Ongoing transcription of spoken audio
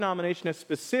nomination has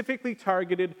specifically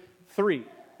targeted 3.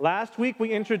 Last week,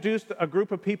 we introduced a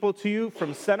group of people to you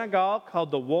from Senegal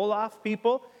called the Wolof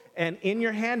people, and in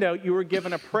your handout, you were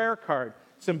given a prayer card,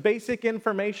 some basic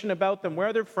information about them,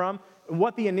 where they're from, and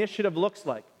what the initiative looks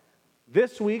like.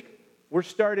 This week, we're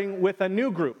starting with a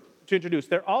new group to introduce.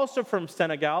 They're also from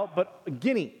Senegal, but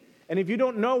Guinea. And if you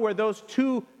don't know where those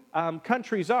 2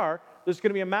 countries are, there's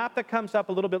going to be a map that comes up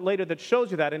a little bit later that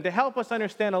shows you that. And to help us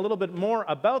understand a little bit more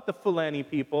about the Fulani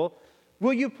people,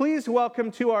 will you please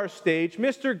welcome to our stage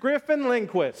Mr. Griffin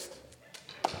Lindquist.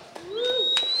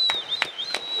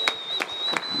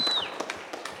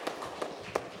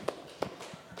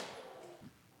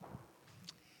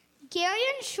 Gary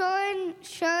and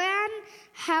Sharon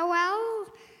Howell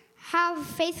have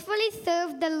faithfully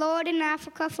served the Lord in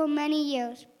Africa for many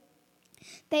years.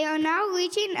 They are now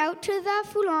reaching out to the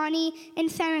Fulani in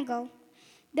Senegal.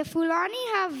 The Fulani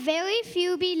have very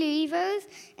few believers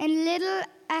and little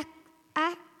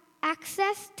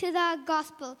access to the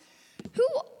gospel.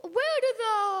 Where do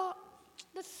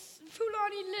the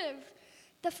Fulani live?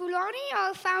 The Fulani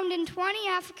are found in 20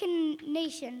 African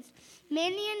nations,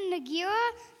 mainly in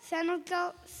Nigeria,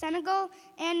 Senegal,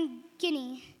 and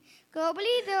Guinea.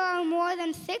 Globally, there are more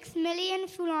than 6 million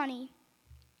Fulani.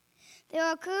 They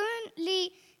are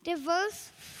currently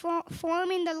diverse,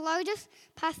 forming the largest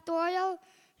pastoral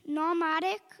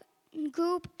nomadic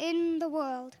group in the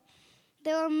world.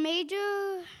 Their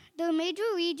major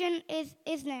region is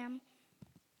Islam.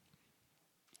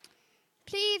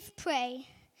 Please pray.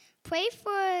 Pray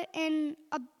for an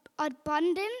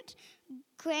abundant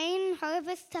grain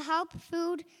harvest to help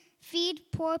feed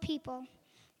poor people,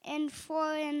 and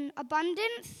for an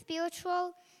abundant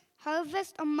spiritual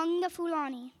harvest among the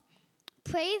Fulani.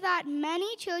 Pray that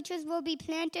many churches will be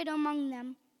planted among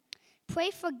them. Pray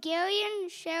for Gary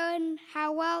and Sharon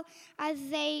Howell as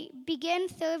they begin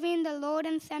serving the Lord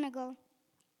in Senegal,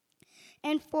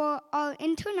 and for our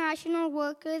international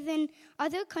workers in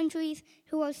other countries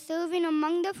who are serving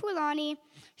among the Fulani,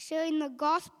 sharing the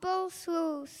gospel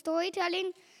through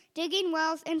storytelling, digging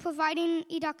wells, and providing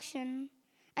education,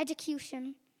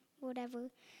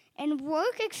 and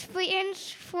work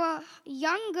experience for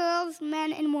young girls,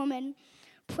 men, and women.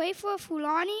 Pray for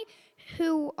Fulani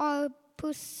who are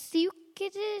persecuted,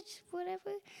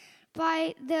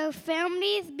 by their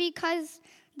families because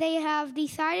they have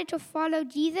decided to follow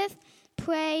Jesus.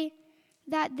 Pray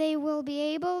that they will be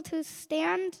able to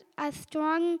stand as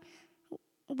strong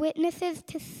witnesses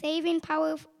to saving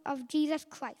power of Jesus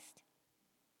Christ.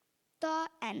 The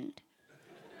end.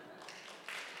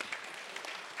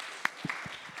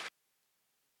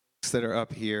 That are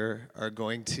up here are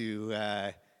going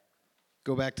to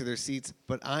go back to their seats,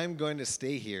 but I'm going to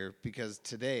stay here because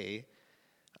today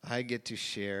I get to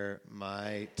share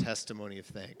my testimony of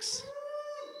thanks.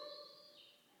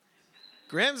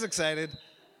 Graham's excited.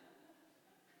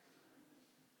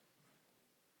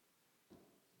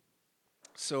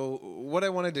 So what I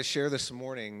wanted to share this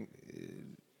morning,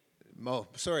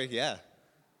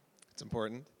 it's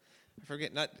important. I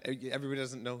forget, not everybody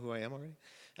doesn't know who I am already.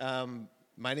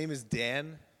 My name is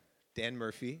Dan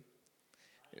Murphy.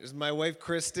 There's my wife,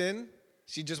 Kristen.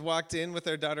 She just walked in with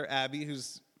our daughter, Abby,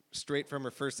 who's straight from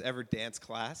her first ever dance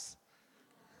class.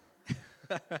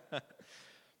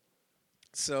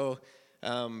 So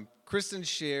Kristen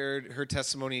shared her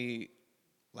testimony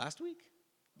last week?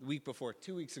 The week before,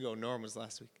 2 weeks ago. Norm was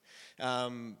last week.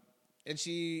 And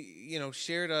she,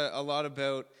 shared a lot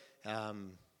about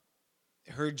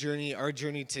her journey, our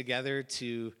journey together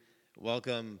to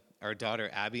welcome our daughter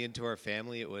Abby into our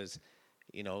family. It was,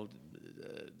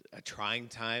 a trying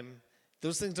time.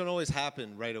 Those things don't always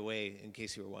happen right away, in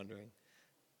case you were wondering.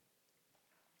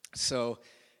 So,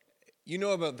 you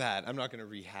know about that. I'm not going to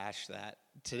rehash that.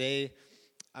 Today,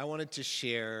 I wanted to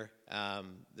share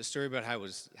the story about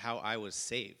how I was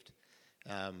saved,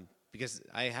 because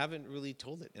I haven't really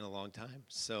told it in a long time.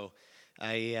 So,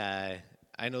 I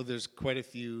know there's quite a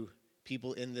few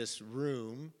people in this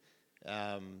room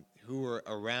who were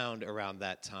around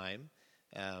that time.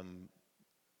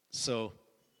 So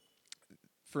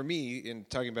for me, in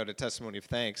talking about a testimony of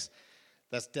thanks,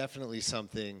 that's definitely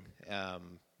something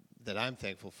that I'm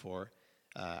thankful for.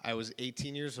 I was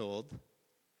 18 years old,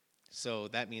 so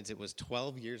that means it was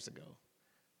 12 years ago.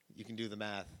 You can do the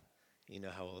math. You know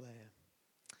how old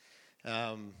I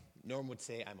am. Norm would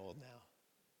say I'm old now.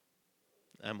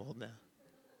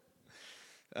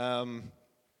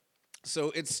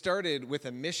 So it started with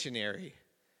a missionary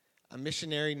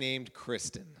named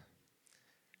Kristen.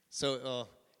 So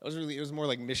it was more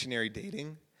like missionary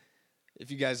dating,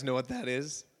 if you guys know what that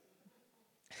is.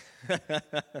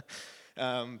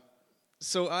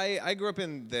 So I grew up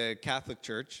in the Catholic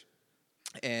Church,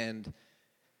 and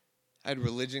I had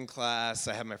religion class.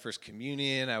 I had my first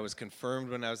communion. I was confirmed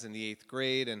when I was in the 8th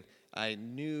grade, and I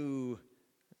knew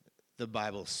the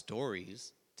Bible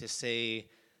stories. To say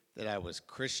that I was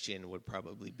Christian would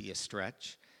probably be a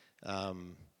stretch.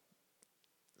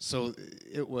 So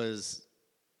it was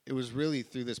really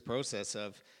through this process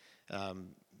of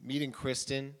meeting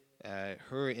Kristen,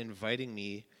 her inviting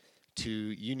me to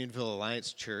Unionville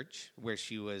Alliance Church, where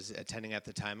she was attending at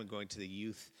the time and going to the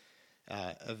youth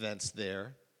events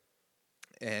there.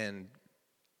 And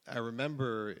I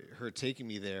remember her taking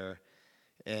me there,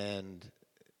 and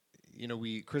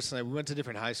Chris and I, we went to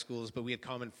different high schools, but we had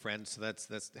common friends, so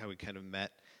that's how we kind of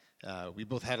met. We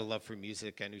both had a love for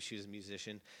music. I knew she was a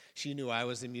musician. She knew I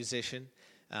was a musician.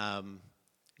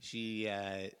 She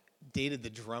dated the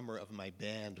drummer of my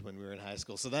band when we were in high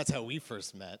school, so that's how we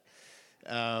first met.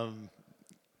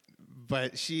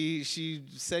 But she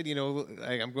said,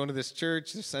 I'm going to this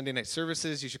church, there's Sunday night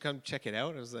services, you should come check it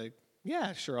out. I was like,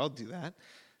 yeah, sure, I'll do that.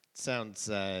 Sounds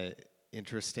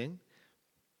interesting.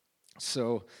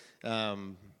 So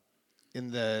it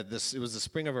was the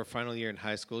spring of our final year in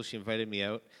high school. She invited me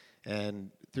out,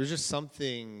 and there's just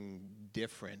something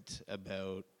different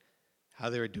about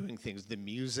how they were doing things. The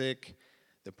music,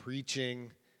 the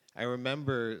preaching. I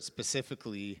remember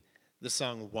specifically the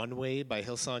song One Way by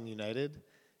Hillsong United.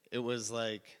 It was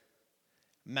like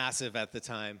massive at the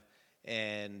time,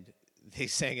 and they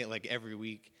sang it like every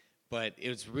week. But it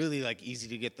was really like easy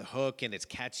to get the hook, and it's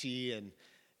catchy, and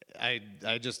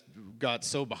I just got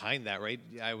so behind that, right?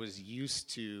 I was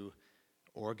used to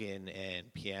organ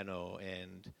and piano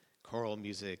and choral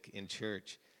music in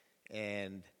church,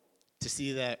 and to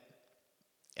see that,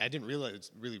 I didn't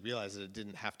really realize that it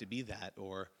didn't have to be that,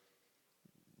 or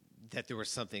that there was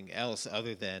something else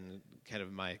other than kind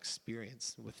of my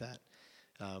experience with that.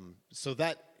 So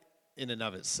that, in and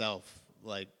of itself,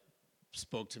 like,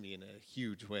 spoke to me in a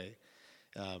huge way.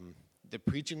 The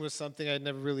preaching was something I'd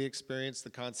never really experienced.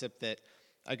 The concept that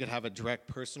I could have a direct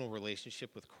personal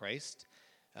relationship with Christ,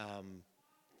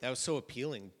 that was so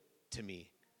appealing to me.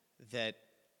 That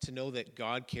to know that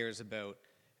God cares about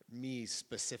me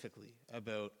specifically,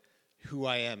 about who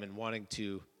I am, and wanting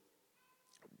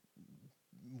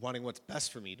what's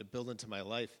best for me to build into my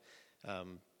life,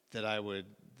 that I would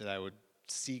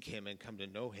seek Him and come to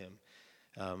know Him.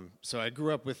 So I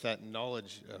grew up with that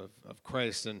knowledge of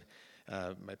Christ, and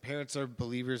my parents are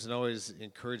believers and always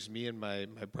encouraged me and my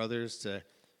brothers to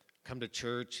come to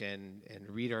church and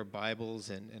read our Bibles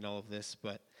and all of this.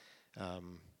 But I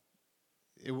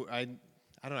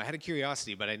don't know, I had a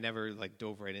curiosity, but I never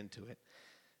dove right into it.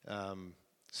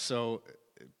 So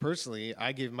personally,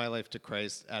 I gave my life to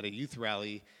Christ at a youth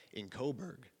rally in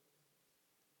Cobourg,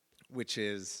 which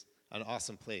is an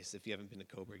awesome place. If you haven't been to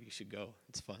Cobourg, you should go.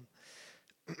 It's fun.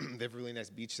 They have a really nice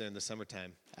beach there in the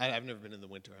summertime. I've never been in the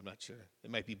winter, I'm not sure.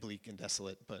 It might be bleak and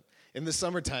desolate, but in the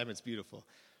summertime, it's beautiful.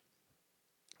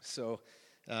 So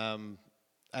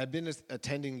I've been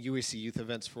attending UAC youth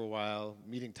events for a while,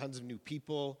 meeting tons of new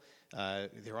people.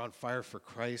 They were on fire for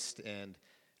Christ, and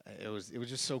it was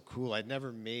just so cool. I'd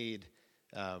never made,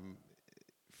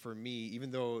 for me,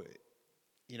 even though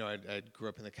I grew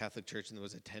up in the Catholic Church and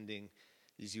was attending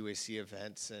these UAC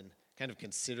events and kind of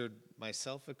considered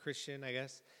myself a Christian, I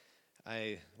guess.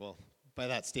 By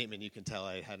that statement, you can tell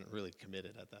I hadn't really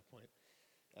committed at that point.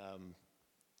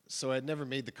 So I'd never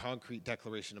made the concrete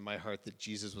declaration in my heart that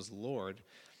Jesus was Lord,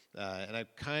 and I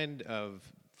kind of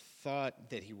thought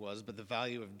that He was, but the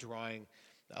value of drawing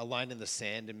a line in the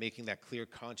sand and making that clear,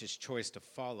 conscious choice to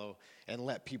follow and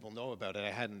let people know about it,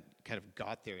 I hadn't kind of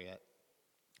got there yet.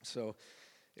 So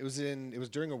it was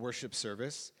during a worship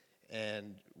service,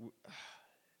 and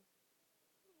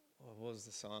what was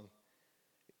the song?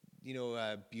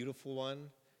 Beautiful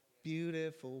One?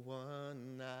 Beautiful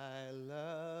one, I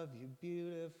love you,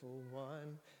 beautiful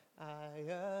one, I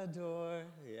adore.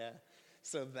 Yeah.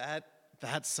 So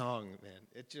that song, man,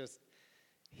 it just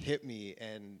hit me,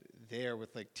 and there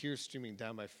with tears streaming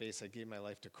down my face, I gave my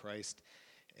life to Christ,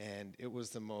 and it was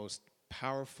the most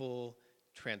powerful,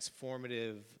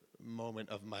 transformative moment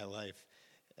of my life.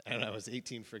 And I was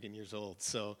 18 friggin' years old,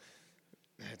 so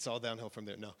it's all downhill from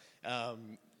there. No.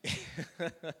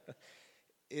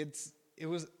 It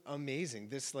was amazing.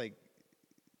 This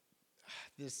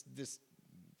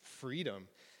freedom.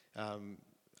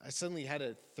 I suddenly had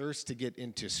a thirst to get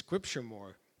into Scripture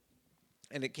more,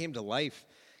 and it came to life.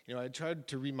 I tried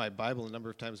to read my Bible a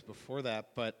number of times before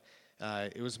that, but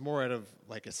it was more out of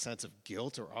a sense of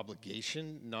guilt or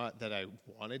obligation, not that I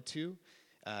wanted to.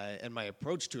 And my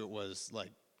approach to it was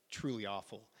truly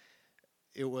awful.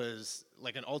 It was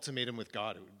like an ultimatum with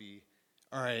God. It would be,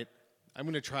 all right, I'm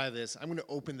going to try this. I'm going to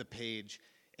open the page,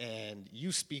 and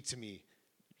you speak to me.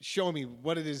 Show me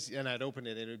what it is, and I'd open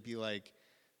it, and it would be like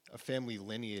a family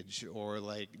lineage or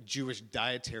like Jewish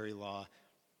dietary law.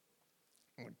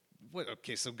 I'm like, what?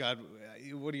 Okay, so God,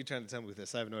 what are you trying to tell me with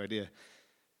this? I have no idea.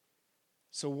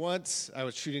 So once I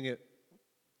was treating it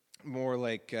more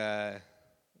like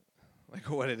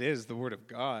what it is, the Word of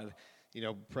God.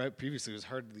 Previously it was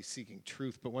hardly seeking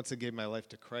truth, but once I gave my life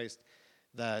to Christ,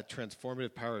 the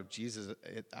transformative power of Jesus,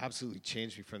 it absolutely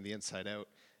changed me from the inside out.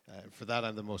 And for that,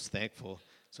 I'm the most thankful.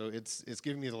 So it's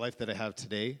given me the life that I have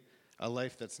today, a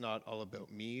life that's not all about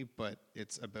me, but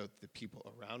it's about the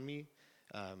people around me.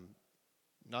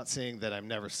 Not saying that I'm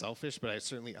never selfish, but I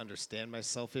certainly understand my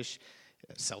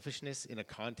selfishness in a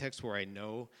context where I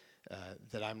know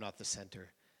that I'm not the center.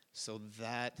 So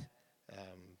that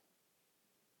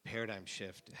paradigm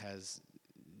shift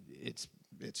it's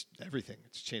everything.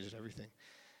 It's changed everything.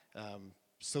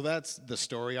 So that's the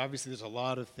story. Obviously, there's a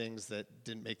lot of things that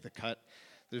didn't make the cut.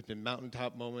 There's been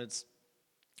mountaintop moments.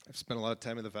 I've spent a lot of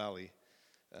time in the valley.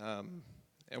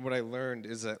 And what I learned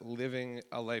is that living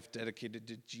a life dedicated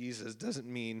to Jesus doesn't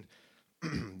mean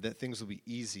that things will be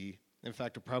easy. In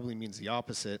fact, it probably means the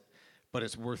opposite, but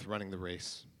it's worth running the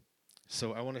race.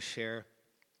 So I want to share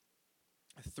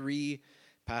 3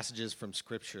 passages from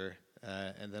Scripture,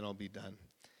 and then I'll be done.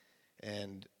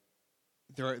 And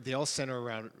they all center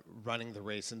around running the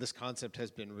race, and this concept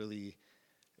has been really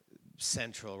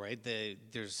central, right?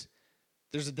 There's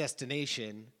a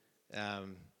destination.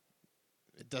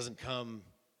 It doesn't come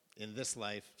in this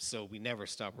life, so we never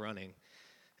stop running.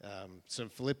 So in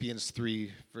Philippians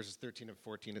 3, verses 13 and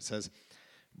 14, it says,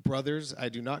 "Brothers, I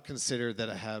do not consider that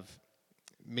I have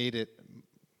made it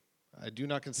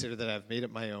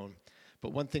my own.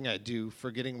 But one thing I do,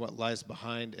 forgetting what lies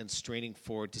behind and straining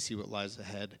forward to see what lies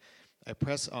ahead, I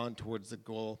press on towards the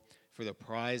goal for the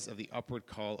prize of the upward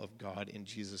call of God in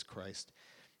Jesus Christ."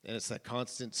 And it's that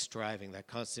constant striving, that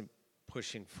constant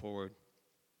pushing forward.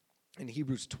 In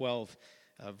Hebrews 12,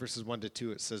 verses 1 to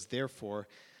 2, it says, "Therefore,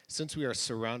 since we are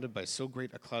surrounded by so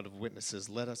great a cloud of witnesses,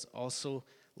 let us also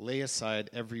lay aside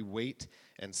every weight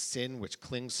and sin which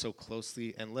clings so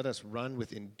closely, and let us run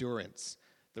with endurance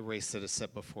the race that is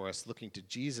set before us, looking to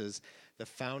Jesus, the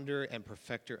founder and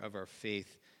perfecter of our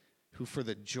faith, who for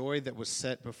the joy that was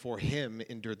set before him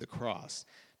endured the cross,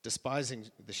 despising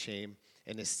the shame,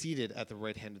 and is seated at the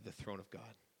right hand of the throne of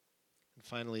God." And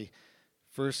finally,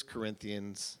 1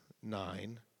 Corinthians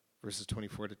 9, verses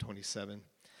 24 to 27.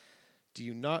 "Do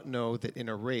you not know that in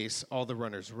a race all the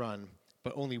runners run,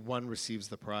 but only one receives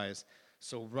the prize?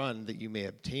 So run that you may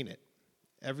obtain it.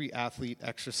 Every athlete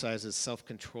exercises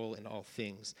self-control in all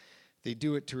things. They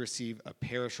do it to receive a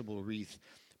perishable wreath,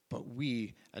 but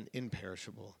we an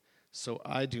imperishable. So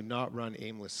I do not run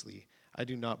aimlessly. I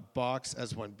do not box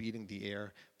as one beating the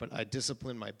air, but I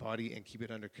discipline my body and keep it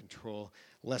under control,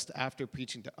 lest after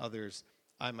preaching to others,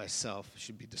 I myself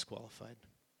should be disqualified."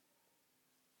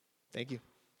 Thank you.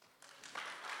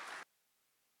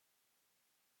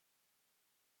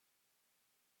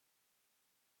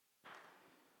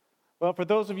 Well, for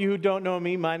those of you who don't know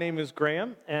me, my name is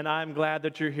Graham, and I'm glad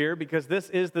that you're here because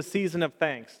this is the season of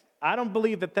thanks. I don't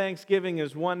believe that Thanksgiving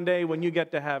is one day when you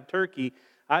get to have turkey.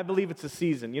 I believe it's a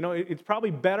season. It's probably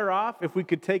better off if we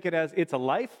could take it as it's a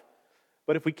life,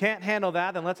 but if we can't handle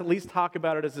that, then let's at least talk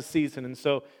about it as a season. And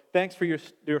so thanks for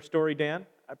your story, Dan.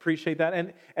 I appreciate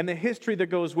that. And the history that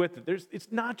goes with it.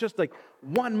 It's not just like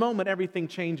one moment everything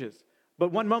changes,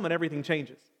 but one moment everything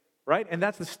changes. Right? And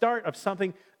that's the start of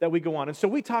something that we go on. And so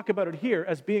we talk about it here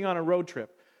as being on a road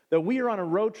trip, that we are on a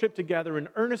road trip together in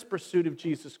earnest pursuit of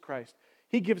Jesus Christ.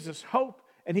 He gives us hope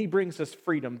and he brings us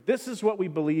freedom. This is what we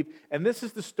believe, and this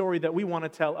is the story that we want to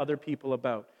tell other people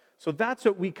about. So that's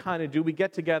what we kind of do. We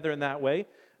get together in that way.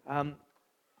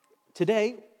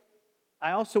 Today,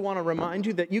 I also want to remind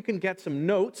you that you can get some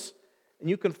notes and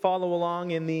you can follow along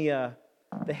in the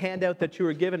handout that you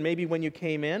were given maybe when you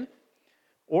came in.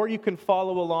 Or you can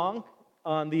follow along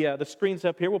on the screens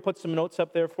up here. We'll put some notes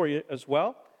up there for you as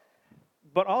well.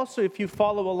 But also, if you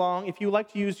follow along, if you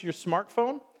like to use your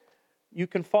smartphone, you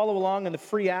can follow along in the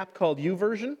free app called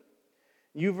YouVersion.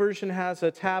 YouVersion has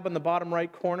a tab in the bottom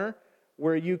right corner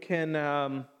where you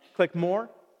can click More.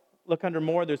 Look under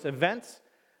More, there's Events.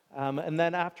 And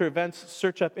then after Events,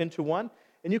 search up Into One.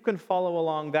 And you can follow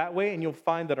along that way, and you'll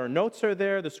find that our notes are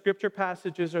there, the scripture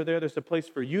passages are there, there's a place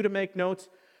for you to make notes.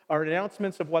 Our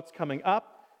announcements of what's coming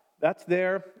up, that's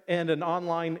there, and an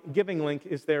online giving link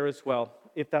is there as well,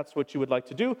 if that's what you would like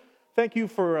to do. Thank you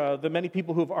for the many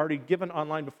people who have already given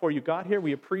online before you got here.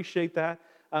 We appreciate that.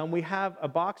 We have a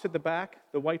box at the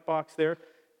back, the white box there.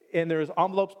 And there's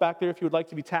envelopes back there. If you would like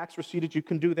to be tax receipted, you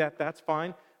can do that. That's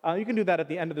fine. You can do that at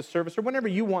the end of the service or whenever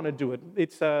you want to do it.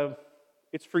 It's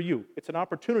for you. It's an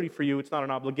opportunity for you. It's not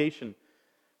an obligation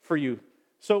for you.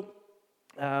 So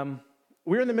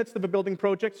we're in the midst of a building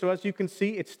project. So as you can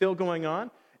see, it's still going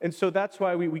on. And so that's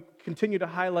why we continue to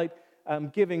highlight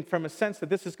giving from a sense that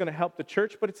this is going to help the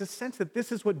church, but it's a sense that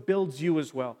this is what builds you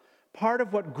as well. Part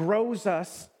of what grows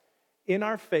us in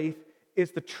our faith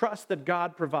is the trust that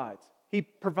God provides. He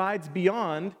provides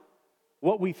beyond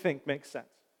what we think makes sense.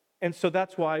 And so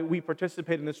that's why we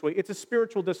participate in this way. It's a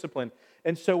spiritual discipline,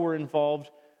 and so we're involved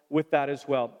with that as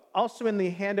well. Also in the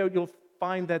handout, you'll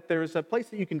find that there's a place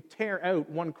that you can tear out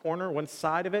one corner, one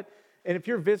side of it. And if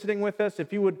you're visiting with us,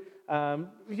 if you would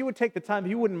take the time, if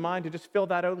you wouldn't mind to just fill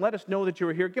that out and let us know that you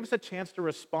were here, give us a chance to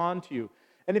respond to you.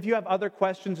 And if you have other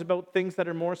questions about things that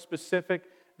are more specific,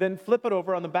 then flip it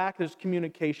over on the back. There's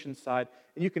communication side.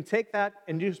 And you can take that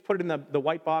and you just put it in the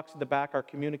white box at the back, our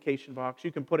communication box.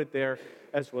 You can put it there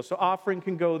as well. So offering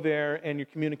can go there and your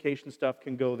communication stuff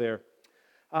can go there.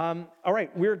 All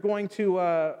right, we're going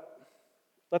to,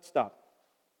 let's stop.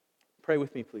 Pray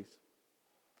with me, please.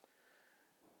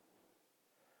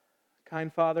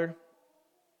 Kind Father,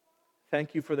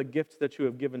 thank you for the gifts that you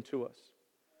have given to us.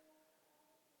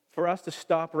 For us to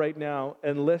stop right now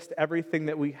and list everything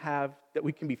that we have that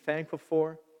we can be thankful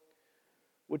for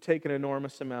would take an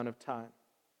enormous amount of time.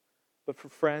 But for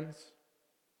friends,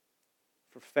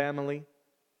 for family,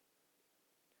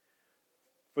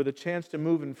 for the chance to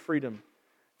move in freedom,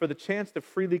 for the chance to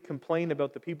freely complain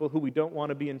about the people who we don't want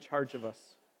to be in charge of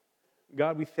us,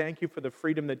 God, we thank you for the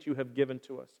freedom that you have given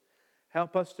to us.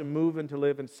 Help us to move and to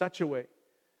live in such a way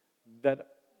that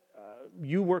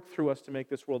you work through us to make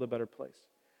this world a better place.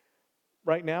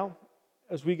 Right now,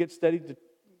 as we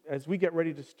get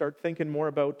ready to start thinking more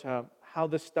about how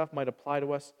this stuff might apply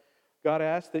to us, God, I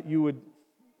ask that you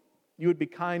would be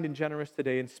kind and generous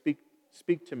today and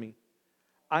speak to me.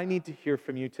 I need to hear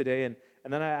from you today, and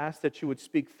then I ask that you would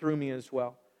speak through me as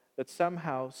well, that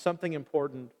somehow something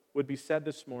important would be said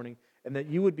this morning, and that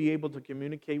you would be able to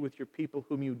communicate with your people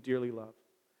whom you dearly love.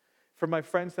 For my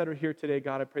friends that are here today,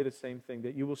 God, I pray the same thing,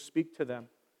 that you will speak to them,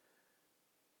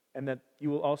 and that you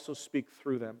will also speak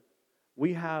through them.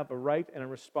 We have a right and a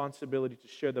responsibility to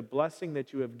share the blessing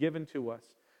that you have given to us,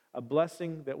 a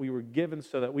blessing that we were given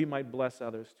so that we might bless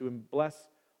others, to bless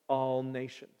all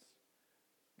nations.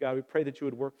 God, we pray that you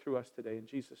would work through us today. In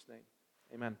Jesus' name,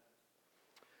 amen.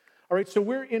 All right, so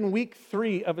we're in week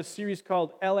 3 of a series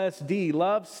called LSD,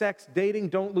 Love, Sex, Dating,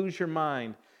 Don't Lose Your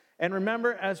Mind. And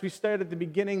remember, as we started at the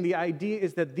beginning, the idea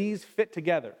is that these fit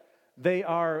together.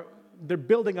 They're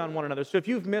building on one another. So if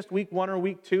you've missed week 1 or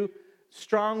week 2,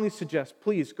 strongly suggest,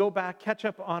 please go back, catch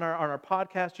up on our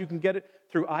podcast. You can get it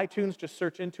through iTunes, just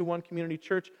search Into One Community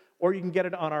Church, or you can get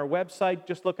it on our website,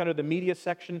 just look under the media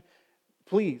section.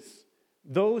 Please,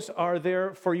 those are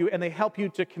there for you, and they help you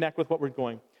to connect with what we're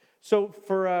going. So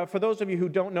for those of you who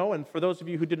don't know, and for those of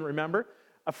you who didn't remember,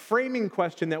 a framing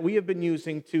question that we have been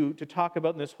using to talk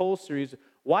about in this whole series,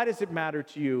 why does it matter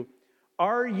to you?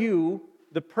 Are you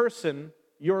the person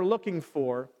you're looking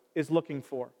for is looking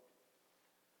for?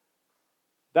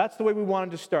 That's the way we wanted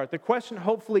to start. The question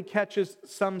hopefully catches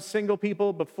some single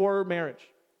people before marriage.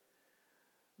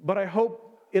 But I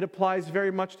hope it applies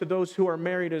very much to those who are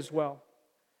married as well.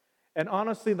 And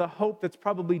honestly, the hope that's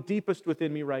probably deepest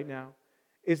within me right now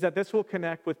is that this will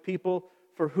connect with people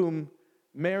for whom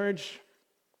marriage,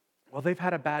 well, they've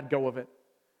had a bad go of it.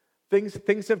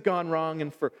 Things have gone wrong,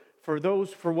 and for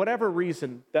those, for whatever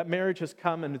reason, that marriage has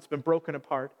come and it's been broken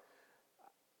apart,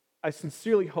 I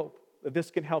sincerely hope that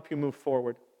this can help you move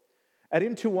forward. At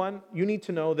Into One, you need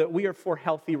to know that we are for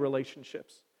healthy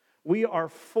relationships. We are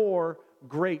for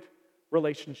great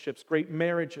relationships, great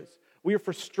marriages. We are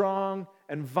for strong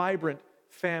and vibrant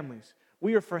families.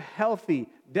 We are for healthy,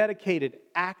 dedicated,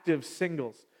 active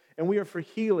singles. And we are for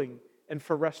healing and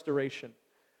for restoration.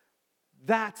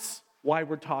 That's why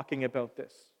we're talking about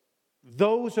this.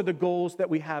 Those are the goals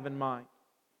that we have in mind.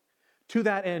 To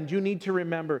that end, you need to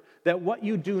remember that what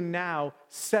you do now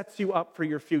sets you up for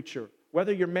your future,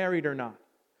 whether you're married or not.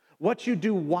 What you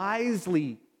do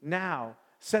wisely now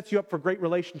sets you up for great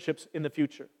relationships in the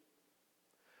future.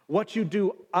 What you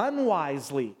do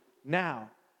unwisely now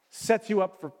sets you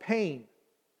up for pain,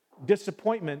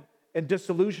 disappointment, and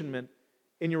disillusionment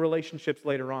in your relationships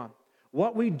later on.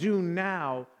 What we do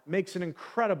now makes an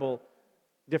incredible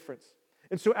difference.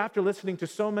 And so after listening to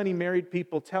so many married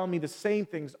people tell me the same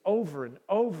things over and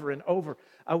over and over,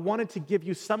 I wanted to give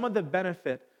you some of the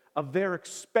benefit of their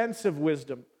expensive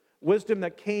wisdom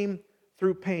that came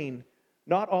through pain.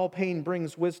 Not all pain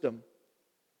brings wisdom,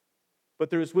 but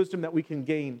there is wisdom that we can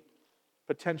gain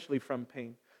potentially from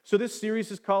pain. So this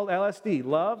series is called LSD,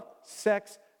 Love,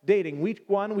 Sex, Dating. Week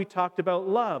 1, we talked about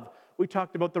love. We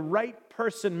talked about the right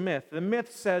person myth. The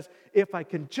myth says, if I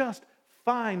can just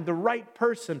find the right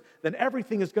person, then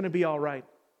everything is going to be all right.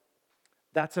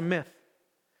 That's a myth.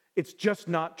 It's just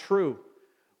not true.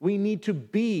 We need to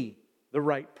be the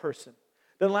right person.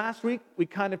 Then last week, we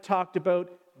kind of talked about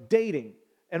dating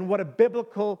and what a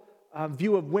biblical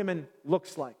view of women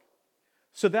looks like.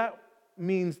 So that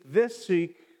means this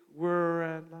week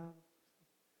we're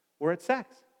at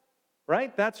sex,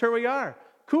 right? That's where we are.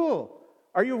 Cool.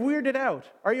 Are you weirded out?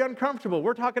 Are you uncomfortable?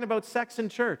 We're talking about sex in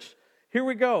church. Here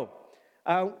we go.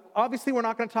 Obviously, we're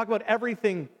not going to talk about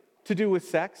everything to do with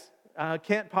sex.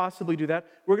 Can't possibly do that.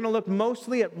 We're going to look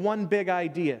mostly at one big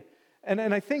idea. And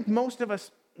I think most of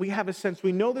us, we have a sense,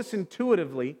 we know this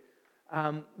intuitively,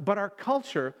 but our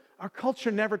culture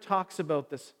never talks about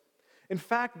this. In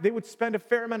fact, they would spend a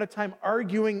fair amount of time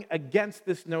arguing against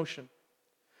this notion.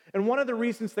 And one of the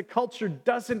reasons the culture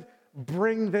doesn't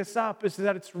bring this up is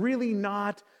that it's really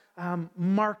not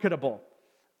marketable.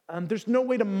 There's no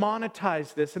way to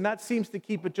monetize this, and that seems to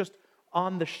keep it just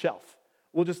on the shelf.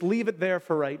 We'll just leave it there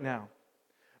for right now.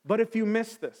 But if you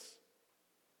miss this,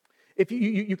 if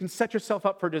you can set yourself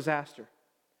up for disaster.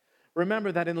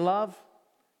 Remember that in love,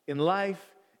 in life,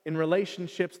 in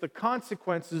relationships, the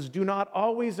consequences do not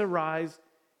always arise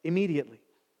immediately.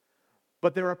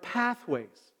 But there are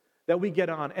pathways that we get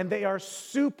on, and they are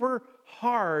super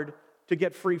hard to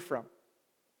get free from.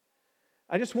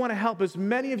 I just want to help as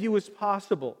many of you as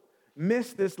possible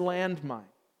miss this landmine.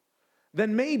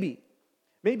 Then maybe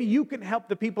you can help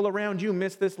the people around you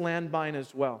miss this landmine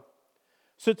as well.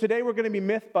 So today we're going to be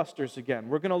Mythbusters again.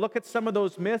 We're going to look at some of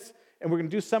those myths, and we're going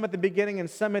to do some at the beginning and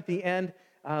some at the end.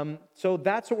 So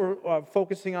that's what we're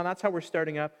focusing on. That's how we're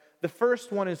starting up. The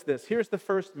first one is this. Here's the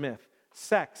first myth.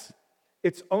 Sex.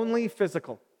 It's only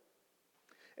physical.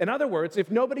 In other words,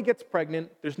 if nobody gets pregnant,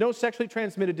 there's no sexually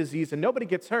transmitted disease, and nobody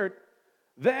gets hurt,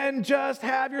 then just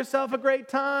have yourself a great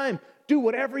time. Do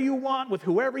whatever you want with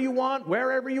whoever you want,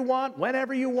 wherever you want,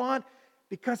 whenever you want,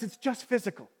 because it's just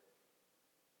physical.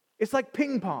 It's like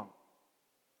ping pong.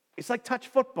 It's like touch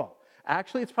football.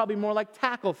 Actually, it's probably more like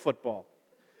tackle football.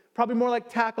 Probably more like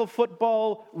tackle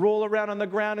football, roll around on the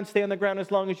ground and stay on the ground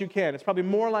as long as you can. It's probably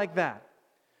more like that.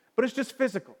 But it's just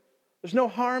physical. There's no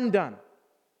harm done.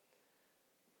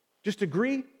 Just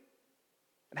agree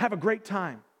and have a great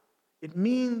time. It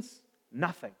means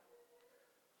nothing.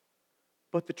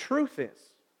 But the truth is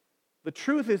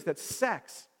that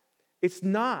sex, it's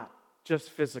not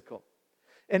just physical.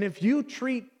 And if you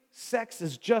treat sex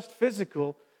as just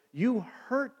physical, you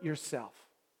hurt yourself.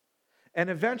 And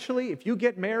eventually, if you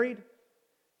get married,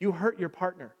 you hurt your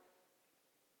partner.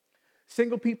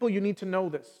 Single people, you need to know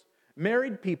this.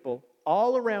 Married people,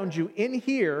 all around you, in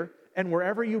here and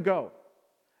wherever you go,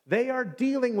 they are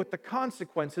dealing with the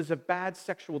consequences of bad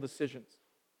sexual decisions.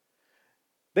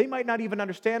 They might not even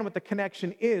understand what the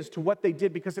connection is to what they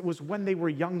did because it was when they were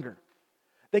younger.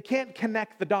 They can't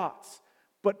connect the dots.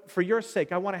 But for your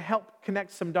sake, I want to help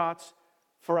connect some dots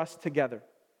for us together.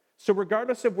 So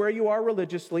regardless of where you are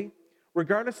religiously,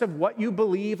 regardless of what you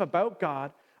believe about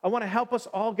God, I want to help us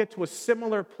all get to a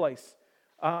similar place,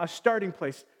 a starting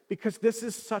place, because this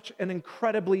is such an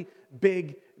incredibly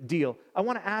big deal. I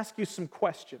want to ask you some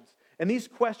questions. And these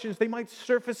questions, they might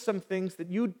surface some things that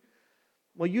you'd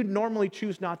normally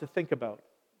choose not to think about.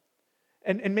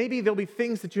 And maybe there'll be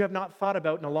things that you have not thought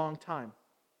about in a long time.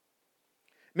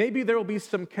 Maybe there will be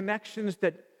some connections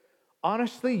that,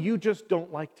 honestly, you just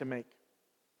don't like to make.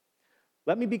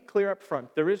 Let me be clear up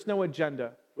front. There is no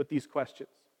agenda with these questions.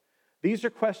 These are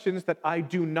questions that I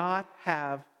do not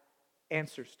have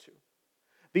answers to.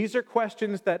 These are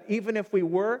questions that even if we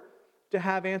were to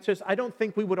have answers, I don't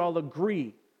think we would all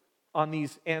agree on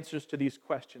these answers to these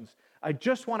questions. I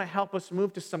just want to help us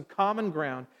move to some common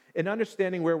ground in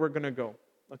understanding where we're going to go,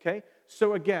 okay?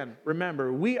 So again,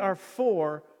 remember, we are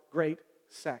for great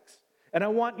sex. And I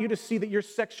want you to see that your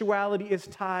sexuality is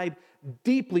tied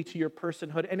deeply to your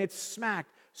personhood, and it's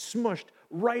smushed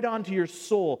right onto your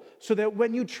soul, so that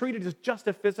when you treat it as just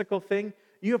a physical thing,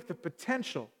 you have the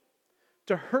potential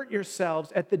to hurt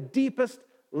yourselves at the deepest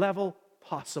level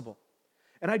possible.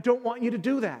 And I don't want you to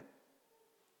do that.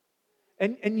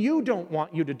 And you don't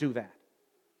want you to do that.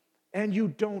 And you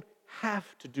don't have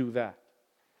to do that.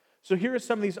 So here are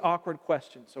some of these awkward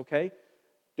questions, okay?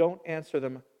 Don't answer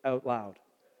them out loud.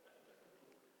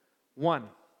 1,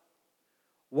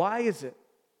 why is it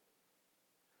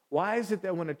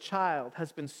that when a child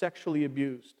has been sexually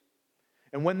abused,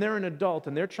 and when they're an adult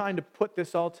and they're trying to put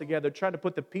this all together, trying to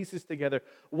put the pieces together,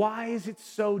 why is it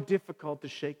so difficult to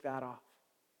shake that off?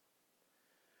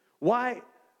 Why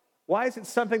is it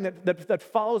something that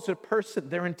follows a person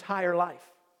their entire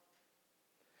life?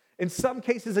 In some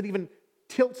cases, it even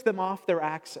tilts them off their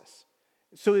axis.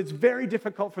 So it's very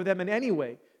difficult for them in any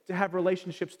way to have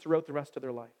relationships throughout the rest of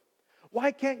their life.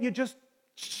 Why can't you just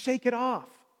shake it off?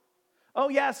 Oh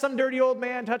yeah, some dirty old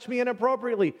man touched me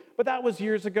inappropriately, but that was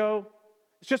years ago.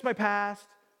 It's just my past.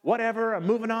 Whatever, I'm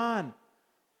moving on.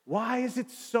 Why is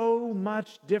it so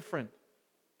much different?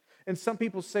 And some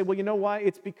people say, well, you know why?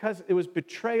 It's because it was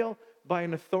betrayal by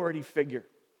an authority figure.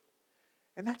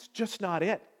 And that's just not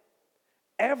it.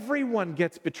 Everyone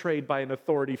gets betrayed by an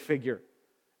authority figure,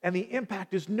 and the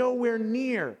impact is nowhere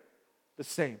near the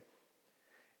same.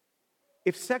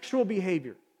 If sexual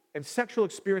behavior and sexual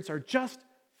experience are just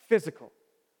physical,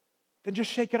 then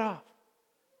just shake it off.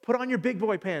 Put on your big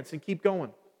boy pants and keep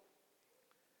going.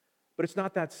 But it's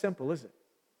not that simple, is it?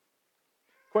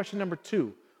 Question number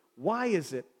 2, why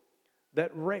is it that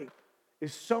rape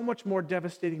is so much more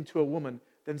devastating to a woman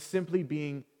than simply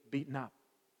being beaten up?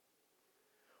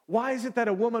 Why is it that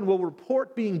a woman will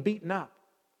report being beaten up,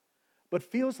 but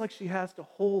feels like she has to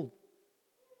hold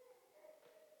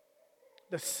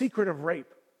the secret of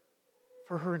rape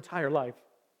for her entire life?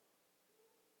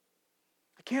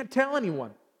 I can't tell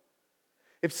anyone.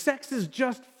 If sex is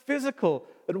just physical,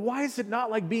 then why is it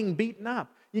not like being beaten up?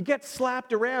 You get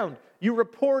slapped around, you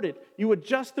report it, you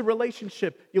adjust the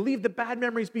relationship, you leave the bad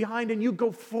memories behind, and you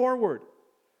go forward.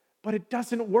 But it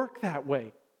doesn't work that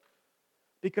way,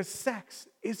 because sex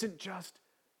isn't just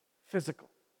physical.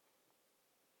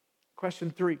 Question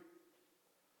 3,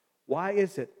 why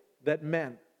is it that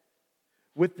men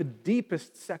with the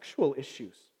deepest sexual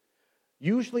issues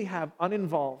usually have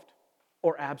uninvolved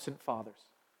or absent fathers?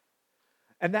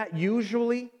 And that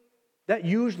usually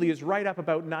is right up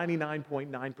about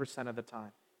 99.9% of the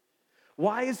time.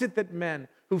 Why is it that men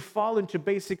who fall into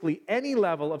basically any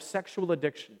level of sexual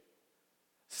addiction,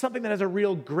 something that has a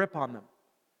real grip on them,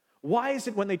 why is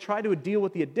it when they try to deal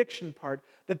with the addiction part,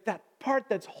 that part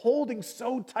that's holding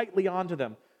so tightly onto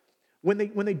them, when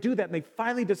they do that and they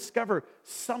finally discover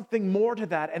something more to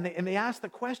that, and they ask the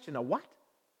question, a what?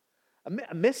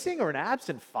 A missing or an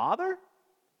absent father?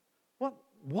 Well,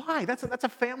 why? That's a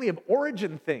family of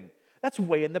origin thing. That's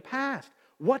way in the past.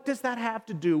 What does that have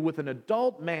to do with an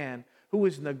adult man who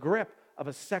is in the grip of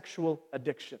a sexual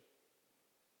addiction?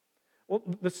 Well,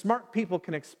 the smart people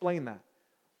can explain that,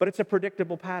 but it's a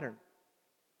predictable pattern.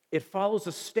 It follows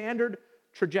a standard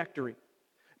trajectory,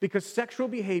 because sexual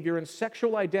behavior and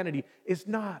sexual identity is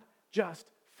not just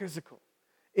physical.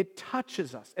 It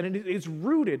touches us, and it is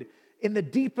rooted in the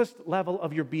deepest level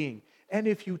of your being. And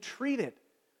if you treat it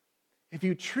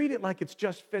like it's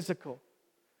just physical,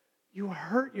 you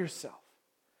hurt yourself.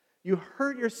 You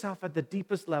hurt yourself at the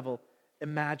deepest level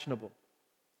imaginable.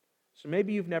 So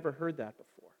maybe you've never heard that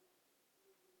before.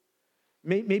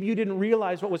 Maybe you didn't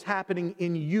realize what was happening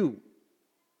in you.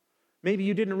 Maybe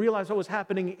you didn't realize what was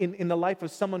happening in the life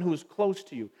of someone who was close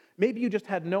to you. Maybe you just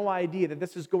had no idea that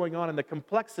this is going on and the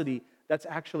complexity that's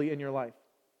actually in your life.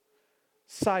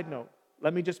 Side note,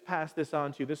 let me just pass this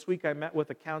on to you. This week I met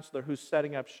with a counselor who's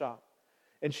setting up shop.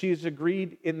 And she has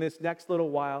agreed in this next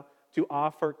little while to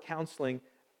offer counseling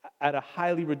at a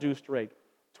highly reduced rate,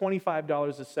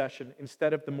 $25 a session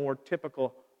instead of the more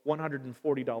typical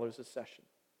 $140 a session.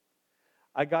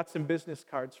 I got some business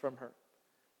cards from her.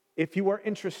 If you are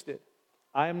interested,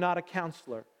 I am not a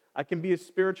counselor. I can be a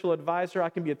spiritual advisor, I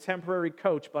can be a temporary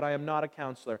coach, but I am not a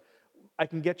counselor. I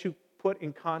can get you put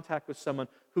in contact with someone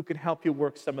who can help you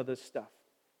work some of this stuff.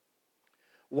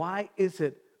 Why is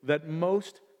it that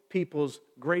most people's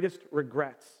greatest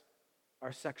regrets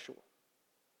are sexual?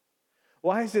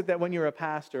 Why is it that when you're a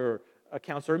pastor or a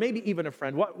counselor, or maybe even a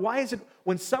friend, why is it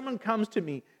when someone comes to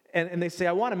me and they say,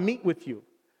 I want to meet with you,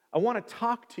 I want to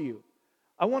talk to you,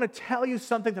 I want to tell you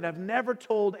something that I've never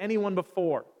told anyone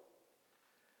before?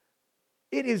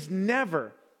 It is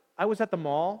never, I was at the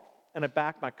mall and I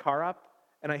backed my car up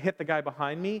and I hit the guy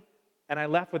behind me and I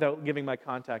left without giving my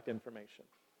contact information.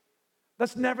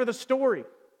 That's never the story.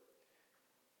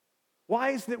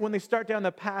 Why is it when they start down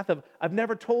the path of, I've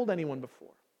never told anyone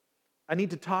before, I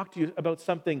need to talk to you about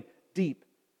something deep,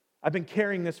 I've been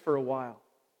carrying this for a while?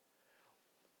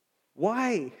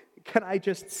 Why can I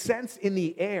just sense in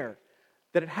the air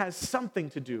that it has something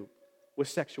to do with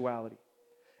sexuality?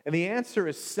 And the answer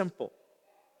is simple.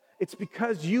 It's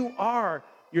because you are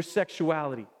your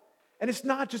sexuality. And it's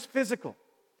not just physical.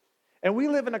 And we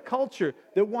live in a culture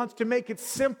that wants to make it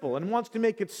simple and wants to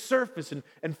make it surface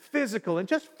and physical and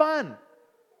just fun.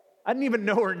 I didn't even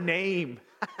know her name.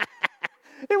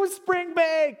 It was spring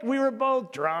break. We were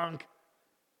both drunk.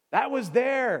 That was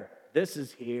there. This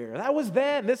is here. That was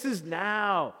then. This is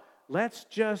now. Let's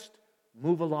just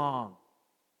move along.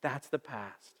 That's the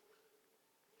past.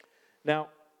 Now,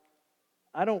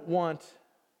 I don't want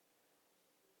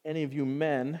any of you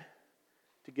men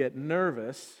to get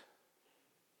nervous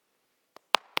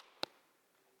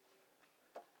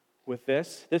with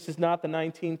this. This is not the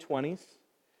 1920s,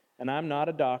 and I'm not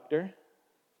a doctor.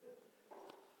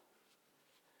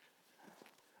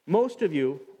 Most of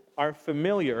you are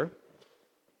familiar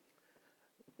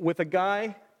with a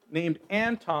guy named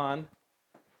Anton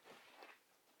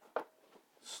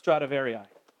Stradivari.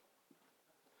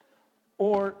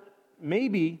 Or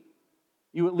maybe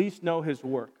you at least know his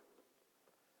work,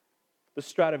 the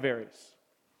Stradivarius.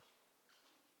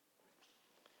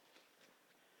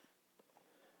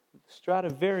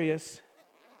 Stradivarius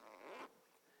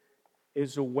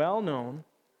is a well-known,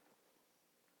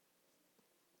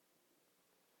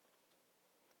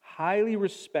 highly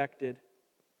respected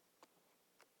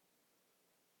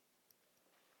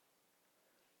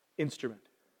instrument.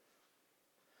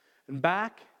 And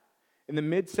back in the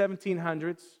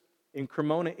mid-1700s in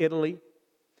Cremona, Italy,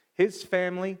 his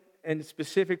family, and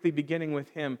specifically beginning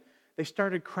with him, they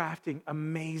started crafting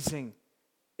amazing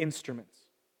instruments.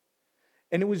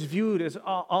 And it was viewed as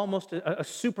almost a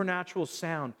supernatural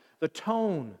sound. The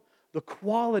tone, the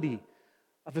quality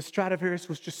of the Stradivarius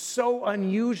was just so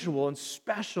unusual and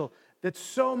special that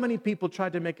so many people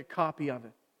tried to make a copy of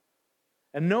it.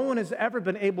 And no one has ever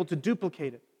been able to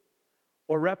duplicate it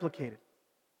or replicate it.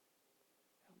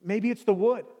 Maybe it's the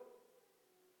wood.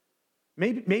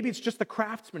 Maybe it's just the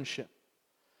craftsmanship.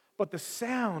 But the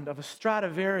sound of a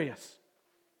Stradivarius,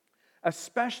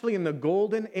 especially in the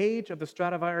golden age of the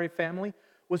Stradivari family,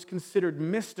 was considered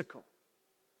mystical,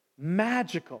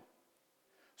 magical.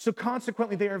 So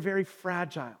consequently, they are very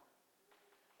fragile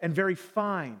and very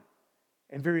fine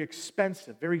and very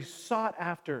expensive, very sought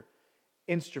after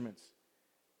instruments.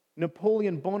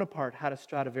 Napoleon Bonaparte had a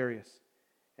Stradivarius,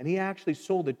 and he actually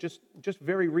sold it just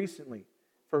very recently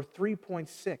for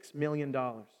 $3.6 million.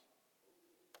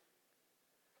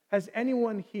 Has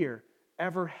anyone here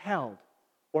ever held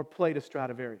or played a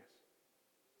Stradivarius?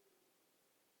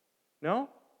 No?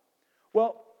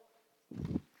 Well,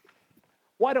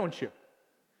 why don't you?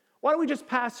 Why don't we just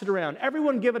pass it around?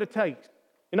 Everyone give it a taste.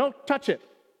 Touch it.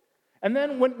 And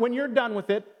then when you're done with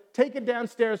it, take it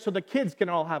downstairs so the kids can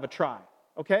all have a try,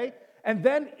 okay? And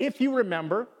then if you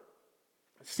remember,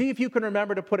 see if you can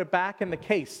remember to put it back in the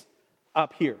case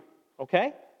up here,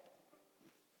 okay?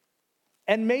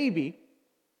 And maybe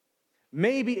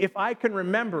if I can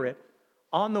remember it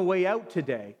on the way out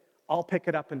today, I'll pick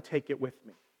it up and take it with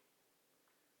me.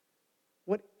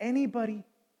 Would anybody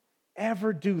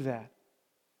ever do that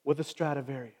with a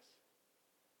Stradivarius?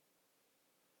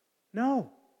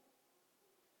 No.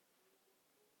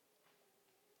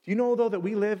 Do you know, though, that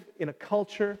we live in a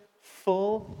culture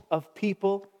full of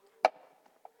people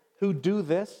who do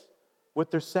this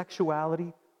with their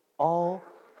sexuality all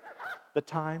the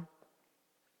time?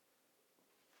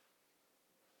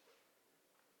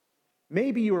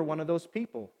 Maybe you are one of those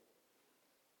people.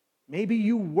 Maybe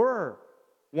you were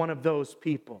one of those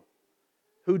people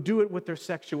who do it with their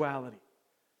sexuality,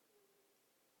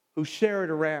 who share it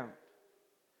around.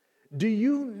 Do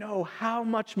you know how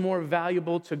much more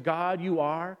valuable to God you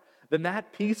are than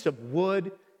that piece of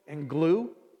wood and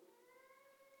glue?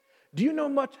 Do you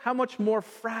know how much more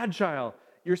fragile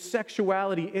your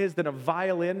sexuality is than a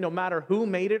violin, no matter who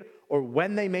made it or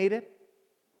when they made it?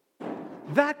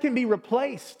 That can be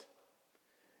replaced.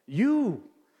 You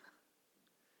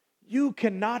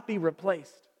cannot be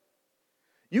replaced.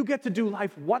 You get to do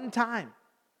life one time,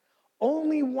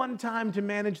 only one time, to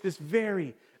manage this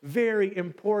very, very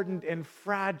important and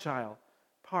fragile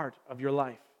part of your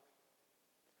life.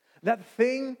 That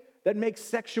thing that makes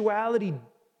sexuality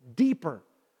deeper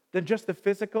than just the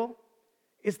physical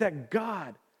is that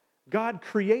God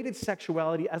created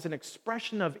sexuality as an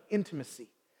expression of intimacy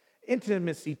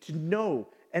to know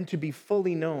and to be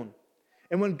fully known.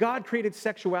 And when God created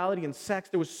sexuality and sex,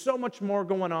 there was so much more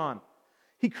going on.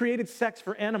 He created sex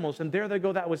for animals, and there they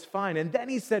go, that was fine. And then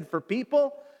he said, for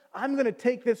people, I'm going to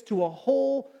take this to a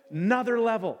whole nother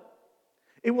level.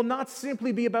 It will not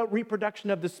simply be about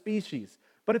reproduction of the species,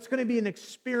 but it's going to be an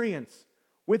experience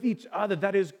with each other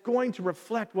that is going to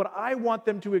reflect what I want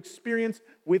them to experience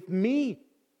with me.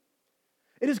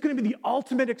 It is going to be the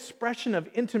ultimate expression of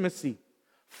intimacy,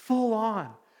 full on,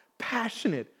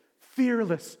 passionate,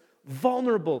 fearless,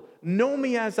 vulnerable, know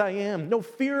me as I am, no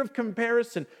fear of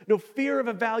comparison, no fear of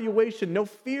evaluation, no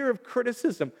fear of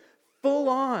criticism, full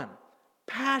on,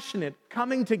 passionate,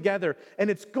 coming together, and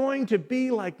it's going to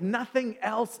be like nothing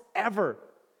else ever.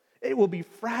 It will be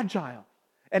fragile,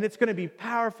 And it's going to be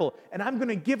powerful. And I'm going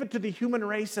to give it to the human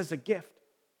race as a gift.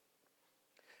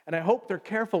 And I hope they're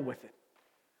careful with it.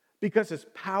 Because as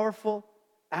powerful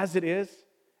as it is,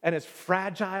 and as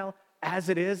fragile as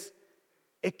it is,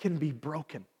 it can be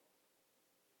broken.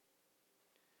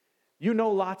 You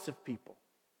know lots of people.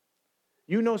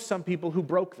 You know some people who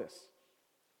broke this.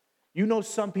 You know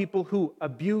some people who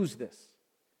abuse this.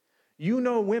 You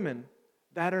know women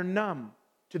that are numb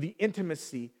to the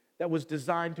intimacy that was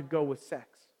designed to go with sex.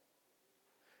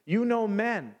 You know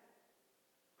men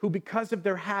who, because of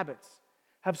their habits,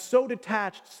 have so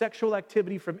detached sexual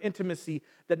activity from intimacy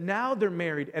that now they're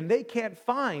married and they can't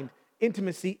find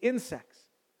intimacy in sex.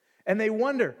 And they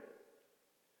wonder,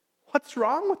 what's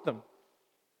wrong with them?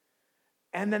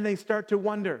 And then they start to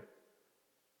wonder,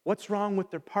 what's wrong with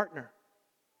their partner?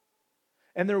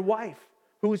 And their wife,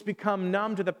 who has become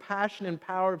numb to the passion and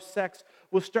power of sex,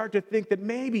 will start to think that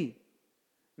maybe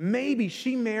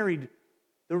she married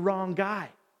the wrong guy.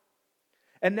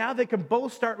 And now they can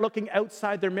both start looking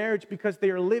outside their marriage because they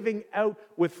are living out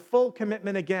with full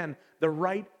commitment again, the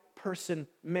right person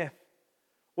myth.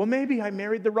 Well, maybe I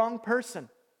married the wrong person.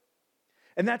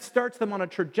 And that starts them on a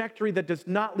trajectory that does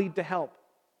not lead to help.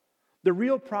 The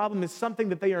real problem is something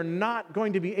that they are not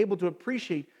going to be able to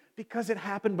appreciate because it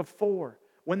happened before,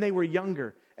 when they were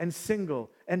younger and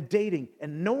single and dating,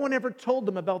 and no one ever told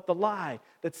them about the lie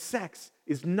that sex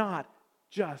is not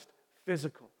just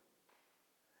physical.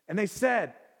 And they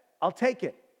said, I'll take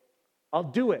it. I'll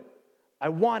do it. I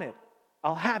want it.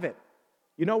 I'll have it.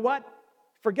 You know what?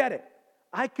 Forget it.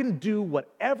 I can do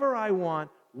whatever I want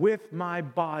with my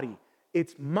body.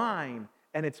 It's mine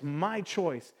and it's my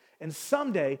choice. And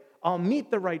someday I'll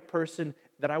meet the right person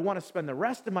that I want to spend the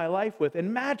rest of my life with,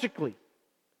 and magically,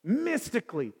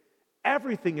 mystically,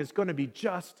 everything is going to be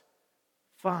just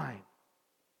fine.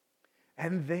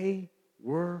 And they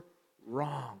were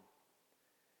wrong.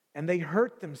 And they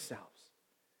hurt themselves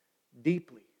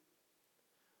deeply.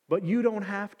 But you don't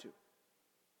have to.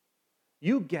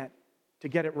 You get to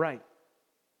get it right.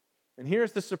 And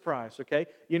here's the surprise, okay?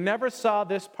 You never saw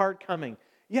this part coming.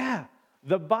 Yeah,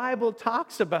 the Bible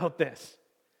talks about this.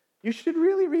 You should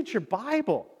really read your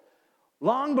Bible.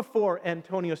 Long before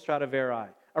Antonio Stradivari,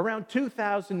 around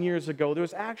 2,000 years ago, there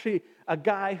was actually a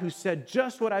guy who said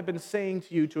just what I've been saying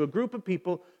to you to a group of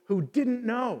people who didn't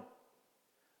know.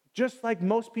 Just like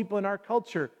most people in our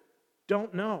culture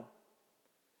don't know.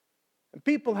 And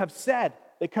people have said,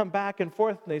 they come back and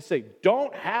forth and they say,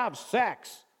 don't have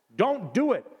sex. Don't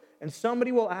do it. And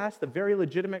somebody will ask the very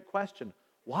legitimate question,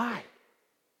 why?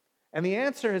 And the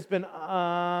answer has been,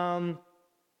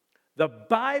 the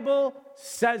Bible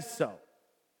says so.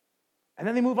 And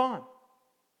then they move on.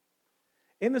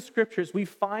 In the scriptures, we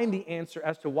find the answer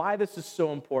as to why this is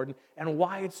so important and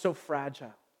why it's so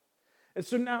fragile. And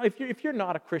so now, if you're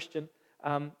not a Christian,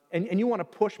 and you want to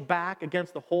push back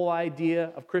against the whole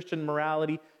idea of Christian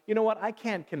morality, you know what? I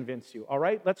can't convince you, all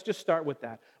right? Let's just start with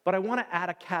that. But I want to add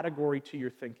a category to your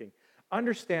thinking.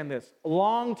 Understand this. A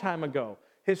long time ago,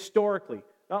 historically,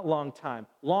 not long time,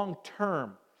 long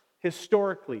term,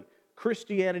 historically,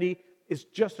 Christianity is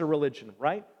just a religion,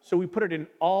 right? So we put it in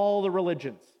all the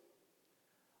religions.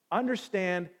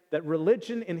 Understand that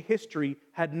religion in history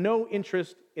had no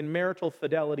interest in marital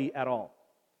fidelity at all.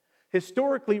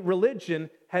 Historically, religion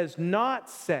has not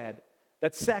said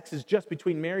that sex is just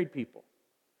between married people.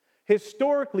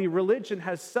 Historically, religion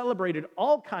has celebrated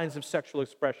all kinds of sexual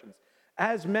expressions,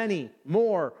 as many,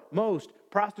 more, most,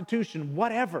 prostitution,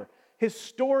 whatever.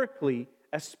 Historically,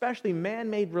 especially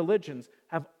man-made religions,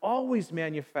 have always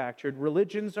manufactured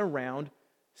religions around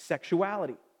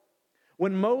sexuality.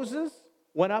 When Moses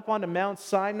went up onto Mount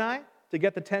Sinai to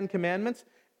get the Ten Commandments,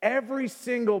 every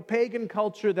single pagan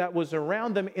culture that was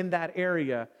around them in that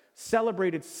area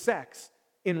celebrated sex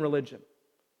in religion.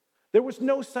 There was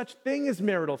no such thing as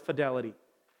marital fidelity.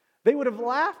 They would have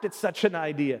laughed at such an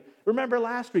idea. Remember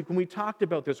last week when we talked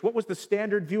about this, what was the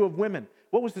standard view of women?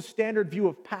 What was the standard view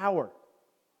of power?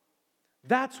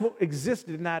 That's what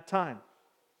existed in that time.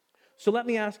 So let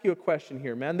me ask you a question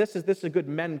here, man. This is a good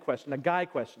men question, a guy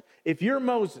question. If you're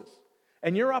Moses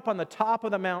and you're up on the top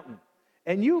of the mountain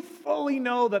and you fully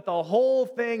know that the whole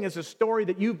thing is a story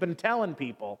that you've been telling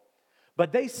people,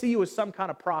 but they see you as some kind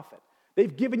of prophet.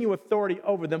 They've given you authority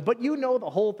over them, but you know the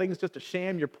whole thing's just a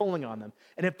sham, you're pulling on them.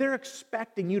 And if they're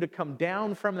expecting you to come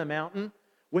down from the mountain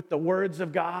with the words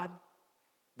of God,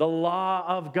 the law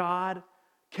of God,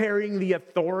 carrying the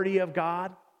authority of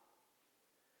God,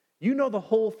 you know the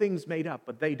whole thing's made up,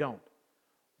 but they don't.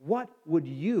 What would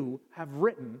you have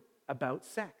written about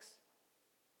sex?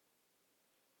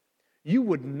 You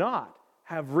would not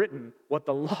have written what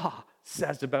the law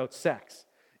says about sex.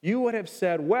 You would have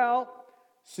said, well,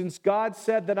 since God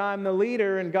said that I'm the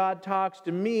leader and God talks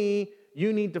to me,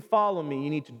 you need to follow me. You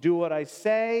need to do what I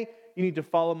say. You need to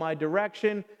follow my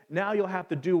direction. Now you'll have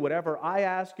to do whatever I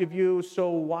ask of you, so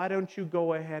why don't you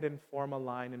go ahead and form a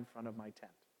line in front of my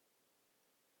tent?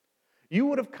 You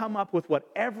would have come up with what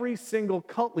every single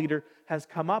cult leader has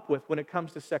come up with when it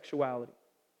comes to sexuality.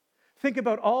 Think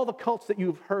about all the cults that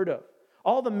you've heard of.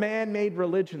 All the man-made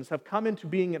religions have come into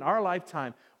being in our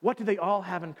lifetime. What do they all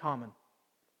have in common?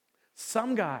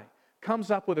 Some guy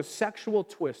comes up with a sexual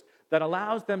twist that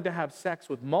allows them to have sex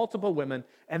with multiple women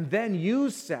and then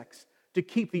use sex to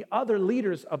keep the other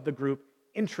leaders of the group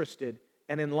interested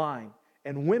and in line.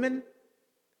 And women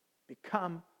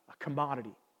become a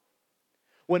commodity.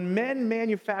 When men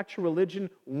manufacture religion,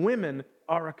 women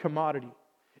are a commodity.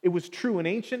 It was true in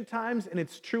ancient times, and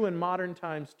it's true in modern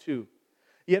times too.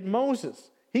 Yet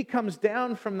Moses, he comes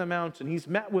down from the mountain. He's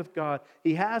met with God.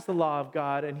 He has the law of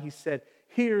God, and he said,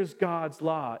 here's God's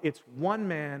law. It's one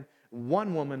man,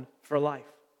 one woman for life.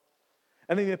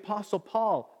 And then the Apostle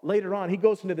Paul, later on, he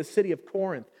goes into the city of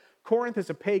Corinth. Corinth is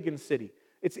a pagan city.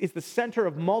 It's the center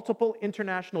of multiple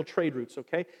international trade routes,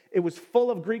 okay? It was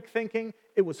full of Greek thinking.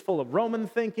 It was full of Roman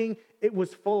thinking. It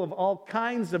was full of all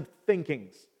kinds of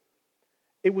thinkings.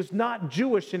 It was not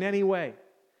Jewish in any way.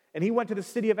 And he went to the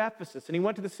city of Ephesus, and he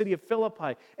went to the city of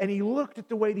Philippi, and he looked at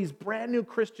the way these brand new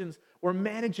Christians were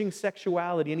managing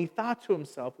sexuality, and he thought to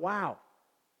himself, wow,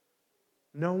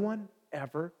 no one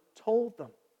ever told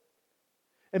them.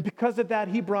 And because of that,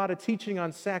 he brought a teaching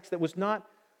on sex that was not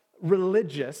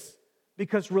religious,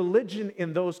 because religion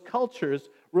in those cultures,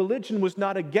 religion was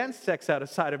not against sex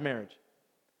outside of marriage.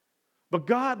 But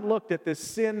God looked at this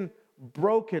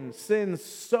sin-broken,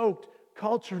 sin-soaked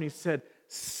culture, and he said,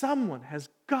 someone has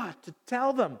got to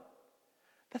tell them.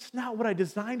 That's not what I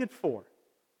designed it for.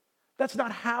 That's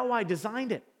not how I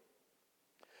designed it.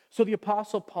 So the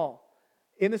Apostle Paul,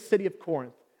 in the city of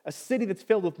Corinth, a city that's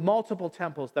filled with multiple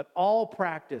temples that all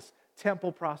practice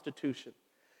temple prostitution,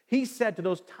 he said to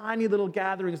those tiny little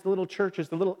gatherings, the little churches,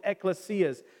 the little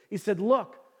ecclesias, he said,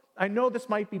 look, I know this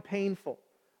might be painful,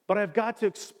 but I've got to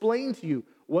explain to you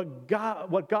what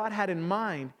God had in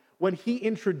mind when he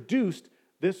introduced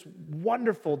this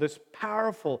wonderful, this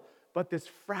powerful, but this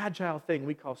fragile thing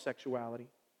we call sexuality.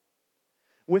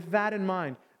 With that in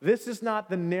mind, this is not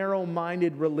the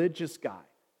narrow-minded religious guy,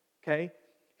 okay?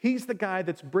 He's the guy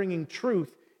that's bringing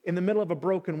truth in the middle of a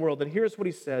broken world. And here's what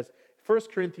he says, 1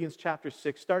 Corinthians chapter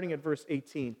 6, starting at verse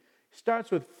 18. He starts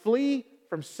with, flee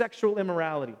from sexual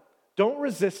immorality. Don't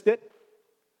resist it.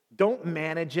 Don't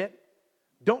manage it.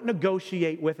 Don't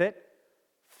negotiate with it.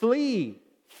 Flee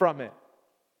from it.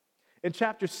 In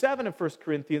chapter 7 of 1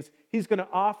 Corinthians, he's going to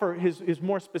offer his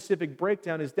more specific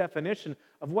breakdown, his definition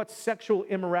of what sexual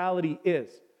immorality is.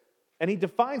 And he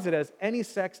defines it as any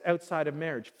sex outside of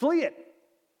marriage. Flee it.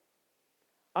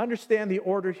 Understand the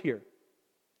order here.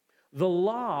 The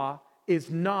law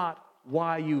is not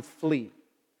why you flee.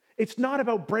 It's not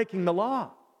about breaking the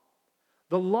law.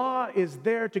 The law is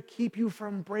there to keep you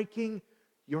from breaking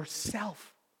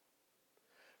yourself.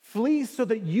 Flee so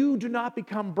that you do not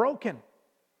become broken.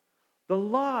 The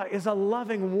law is a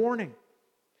loving warning.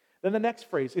 Then the next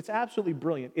phrase, it's absolutely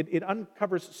brilliant. It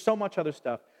uncovers so much other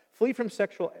stuff. Flee from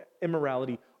sexual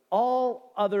immorality.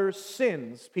 All other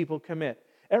sins people commit.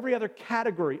 Every other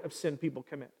category of sin people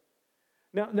commit.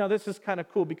 Now this is kind of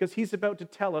cool because he's about to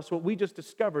tell us what we just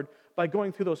discovered by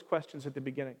going through those questions at the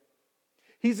beginning.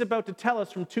 He's about to tell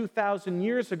us from 2,000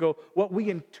 years ago what we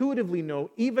intuitively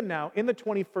know even now in the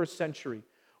 21st century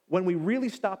when we really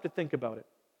stop to think about it.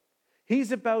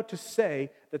 He's about to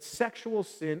say that sexual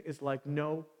sin is like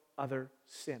no other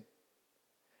sin.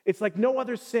 It's like no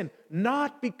other sin,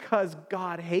 not because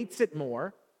God hates it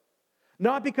more,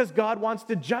 not because God wants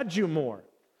to judge you more,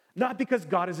 not because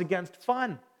God is against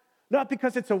fun, not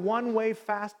because it's a one-way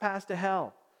fast pass to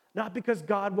hell, not because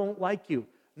God won't like you,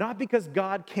 not because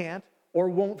God can't or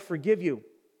won't forgive you.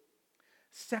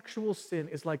 Sexual sin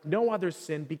is like no other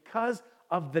sin because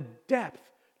of the depth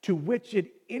to which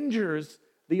it injures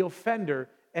the offender,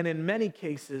 and in many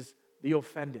cases, the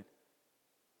offended.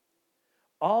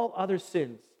 All other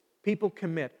sins people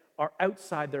commit are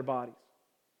outside their bodies.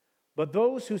 But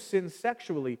those who sin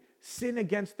sexually sin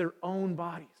against their own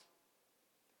bodies.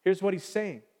 Here's what he's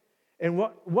saying. And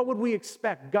what would we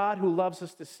expect God who loves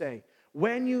us to say?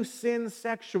 When you sin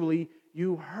sexually,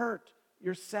 you hurt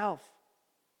yourself.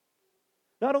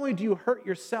 Not only do you hurt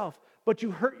yourself, but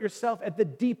you hurt yourself at the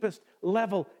deepest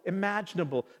level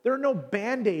imaginable. There are no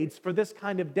Band-Aids for this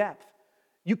kind of depth.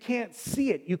 You can't see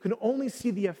it. You can only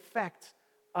see the effect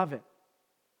of it.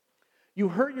 You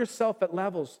hurt yourself at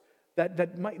levels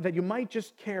that you might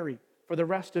just carry for the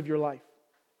rest of your life.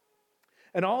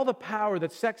 And all the power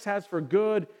that sex has for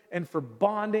good and for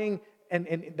bonding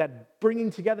and that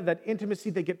bringing together, that intimacy,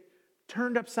 they get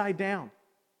turned upside down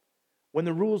when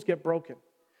the rules get broken.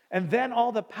 And then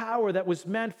all the power that was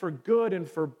meant for good and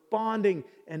for bonding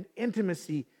and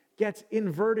intimacy gets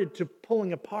inverted to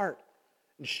pulling apart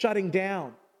and shutting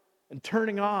down and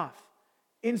turning off,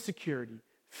 insecurity,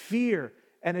 fear,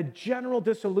 and a general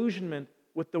disillusionment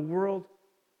with the world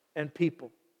and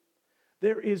people.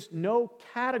 There is no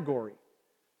category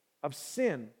of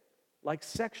sin like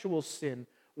sexual sin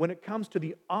when it comes to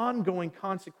the ongoing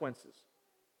consequences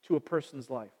to a person's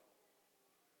life.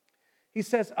 He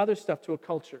says other stuff to a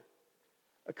culture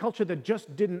that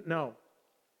just didn't know,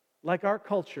 like our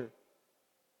culture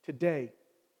today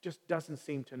just doesn't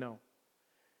seem to know.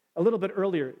 A little bit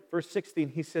earlier, verse 16,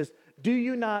 he says, "Do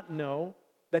you not know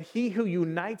that he who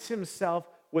unites himself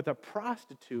with a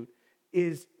prostitute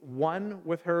is one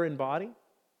with her in body?"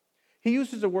 He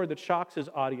uses a word that shocks his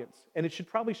audience, and it should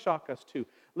probably shock us too.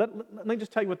 Let me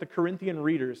just tell you what the Corinthian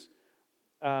readers,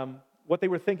 what they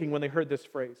were thinking when they heard this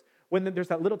phrase. When there's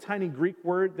that little tiny Greek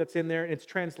word that's in there, and it's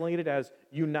translated as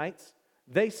unites,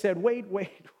 they said, wait.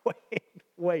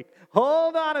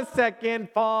 Hold on a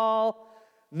second, Paul.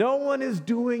 No one is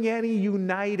doing any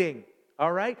uniting,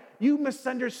 all right? You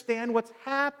misunderstand what's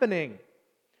happening.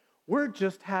 We're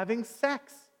just having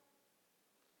sex.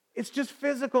 It's just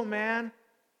physical, man.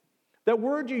 That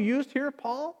word you used here,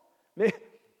 Paul,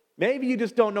 maybe you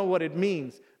just don't know what it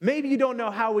means. Maybe you don't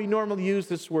know how we normally use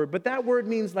this word, but that word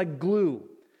means like glue.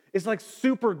 It's like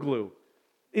super glue.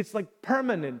 It's like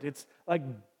permanent. It's like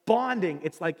bonding.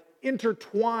 It's like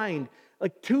intertwined.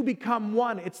 Like two become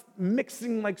one. It's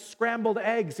mixing like scrambled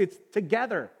eggs. It's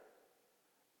together.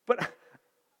 But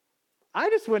I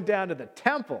just went down to the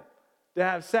temple to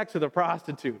have sex with a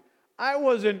prostitute. I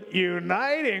wasn't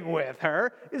uniting with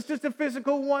her. It's just a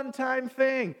physical one-time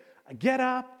thing. I get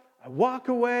up, I walk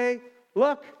away.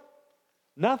 Look,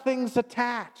 nothing's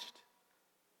attached.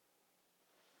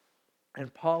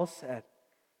 And Paul said,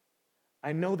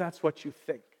 I know that's what you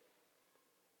think,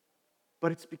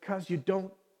 but it's because you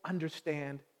don't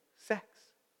understand sex.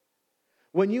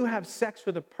 When you have sex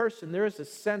with a person, there is a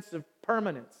sense of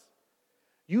permanence.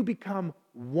 You become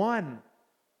one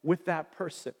with that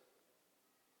person.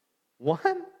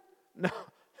 One?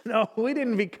 No, we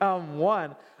didn't become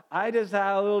one. I just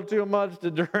had a little too much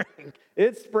to drink.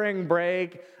 It's spring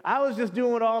break. I was just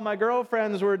doing what all my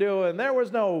girlfriends were doing. There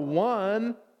was no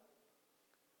one.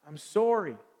 I'm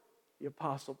sorry, the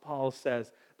Apostle Paul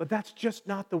says, but that's just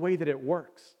not the way that it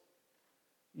works.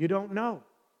 You don't know.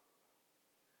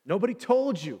 Nobody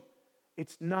told you.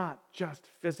 It's not just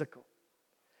physical.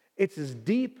 It's as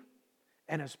deep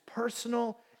and as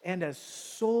personal and as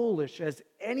soulish as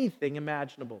anything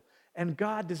imaginable. And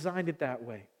God designed it that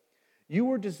way. You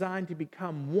were designed to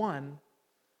become one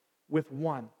with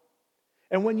one.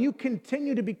 And when you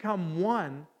continue to become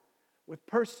one with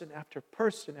person after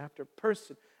person after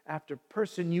person after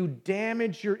person, you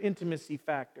damage your intimacy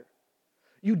factor.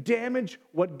 You damage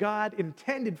what God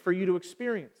intended for you to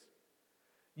experience.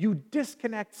 You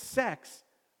disconnect sex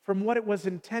from what it was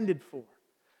intended for.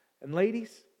 And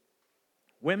ladies,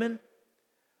 women,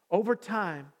 over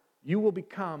time, you will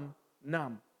become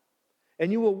numb.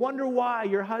 And you will wonder why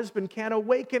your husband can't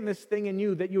awaken this thing in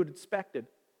you that you had expected.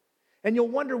 And you'll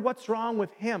wonder what's wrong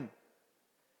with him.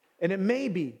 And it may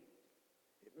be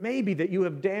that you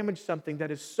have damaged something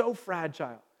that is so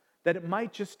fragile that it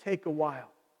might just take a while.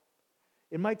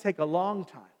 It might take a long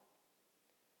time.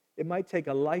 It might take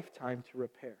a lifetime to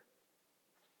repair.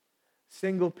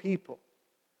 Single people,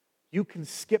 you can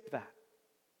skip that.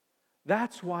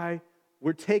 That's why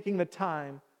we're taking the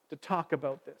time to talk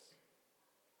about this.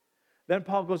 Then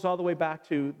Paul goes all the way back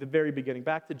to the very beginning,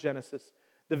 back to Genesis.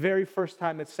 The very first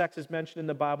time that sex is mentioned in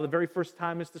the Bible, the very first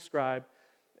time it's described,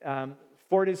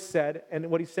 for it is said, and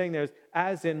what he's saying there is,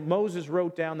 as in Moses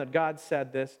wrote down that God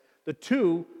said this, the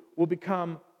two will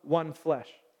become one flesh.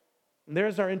 And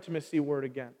there's our intimacy word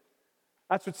again.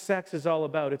 That's what sex is all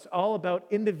about. It's all about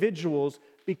individuals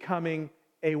becoming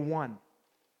a one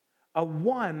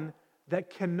that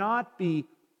cannot be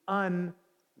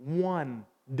unone.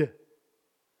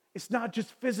 It's not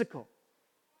just physical.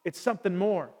 It's something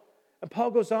more. And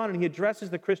Paul goes on and he addresses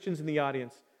the Christians in the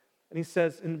audience. And he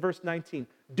says in verse 19,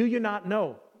 do you not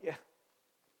know? Yeah,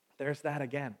 there's that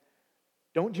again.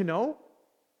 Don't you know?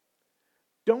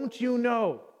 Don't you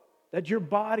know that your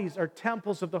bodies are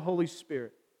temples of the Holy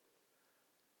Spirit?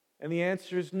 And the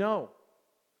answer is no.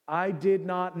 I did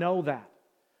not know that.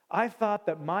 I thought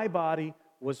that my body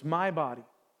was my body.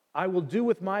 I will do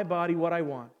with my body what I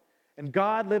want. And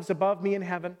God lives above me in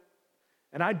heaven.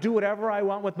 And I do whatever I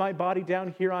want with my body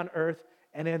down here on earth.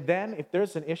 And then if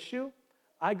there's an issue,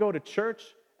 I go to church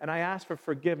and I ask for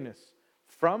forgiveness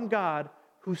from God,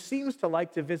 who seems to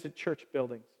like to visit church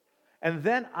buildings. And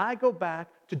then I go back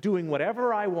to doing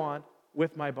whatever I want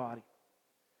with my body.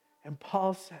 And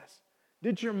Paul says,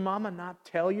 did your mama not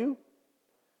tell you?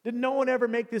 Did no one ever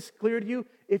make this clear to you?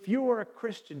 If you are a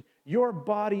Christian, your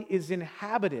body is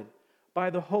inhabited by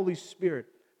the Holy Spirit,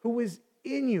 who is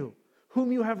in you,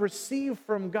 whom you have received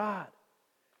from God.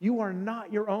 You are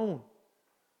not your own.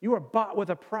 You are bought with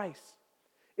a price.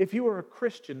 If you are a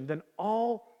Christian, then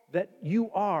all that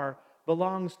you are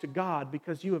belongs to God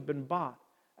because you have been bought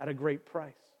at a great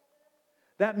price.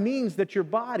 That means that your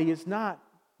body is not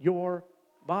your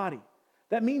body.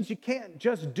 That means you can't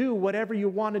just do whatever you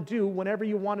want to do whenever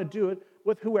you want to do it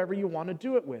with whoever you want to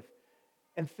do it with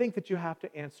and think that you have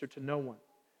to answer to no one.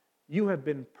 You have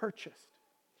been purchased.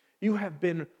 You have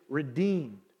been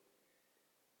redeemed.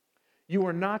 You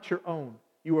are not your own.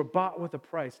 You are bought with a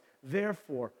price.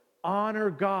 Therefore, honor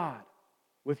God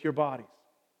with your bodies.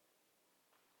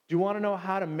 Do you want to know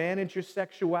how to manage your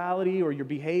sexuality or your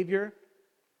behavior?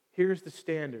 Here's the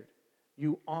standard.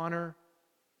 You honor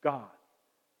God.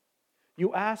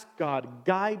 You ask God,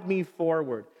 guide me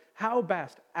forward. How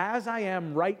best, as I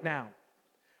am right now,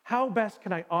 how best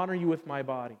can I honor you with my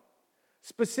body?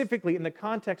 Specifically, in the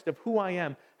context of who I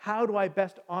am, how do I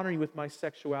best honor you with my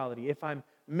sexuality? If I'm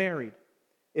married,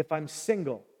 if I'm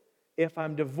single, if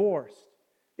I'm divorced,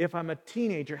 if I'm a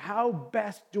teenager, how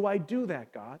best do I do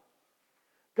that, God?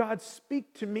 God,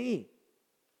 speak to me,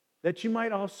 that you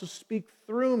might also speak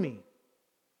through me.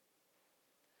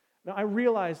 Now, I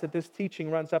realize that this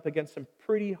teaching runs up against some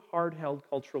pretty hard-held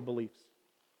cultural beliefs.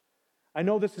 I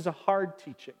know this is a hard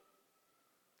teaching.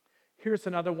 Here's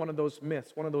another one of those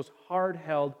myths, one of those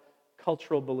hard-held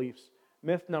cultural beliefs.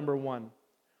 Myth number one,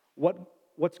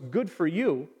 what's good for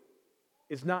you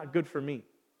is not good for me.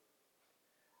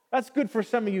 That's good for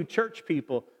some of you church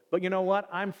people, but you know what?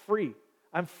 I'm free.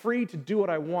 I'm free to do what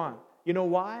I want. You know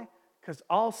why? Because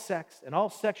all sex and all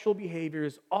sexual behavior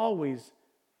is always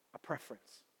a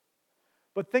preference.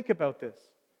 But think about this.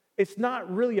 It's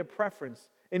not really a preference,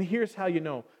 and here's how you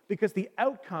know. Because the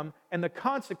outcome and the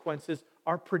consequences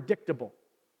are predictable.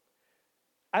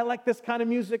 I like this kind of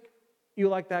music. You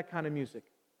like that kind of music.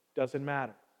 Doesn't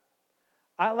matter.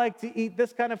 I like to eat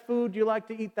this kind of food. You like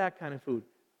to eat that kind of food.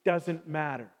 Doesn't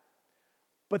matter.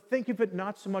 But think of it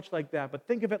not so much like that, but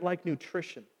think of it like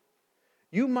nutrition.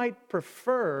 You might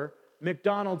prefer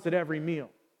McDonald's at every meal.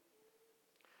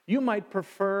 You might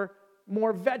prefer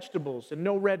more vegetables and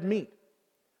no red meat.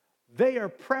 They are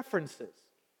preferences,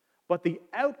 but the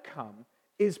outcome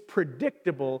is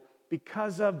predictable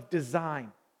because of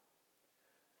design.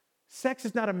 Sex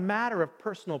is not a matter of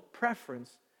personal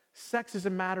preference. Sex is a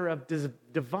matter of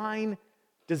divine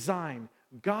design.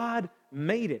 God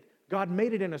made it. God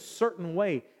made it in a certain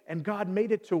way, and God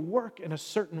made it to work in a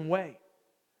certain way.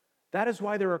 That is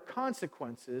why there are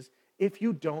consequences if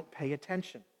you don't pay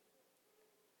attention.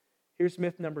 Here's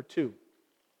myth number two.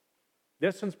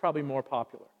 This one's probably more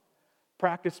popular.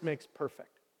 Practice makes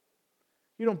perfect.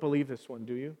 You don't believe this one,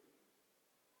 do you?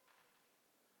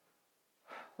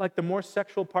 Like the more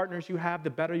sexual partners you have, the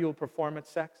better you'll perform at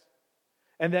sex.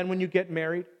 And then when you get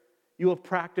married, you will have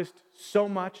practiced so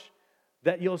much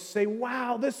that you'll say,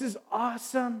 wow, this is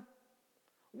awesome.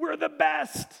 We're the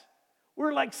best.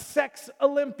 We're like sex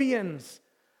Olympians.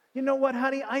 You know what,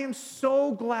 honey? I am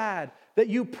so glad that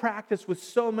you practiced with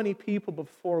so many people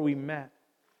before we met.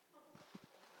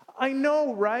 I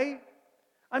know, right?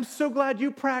 I'm so glad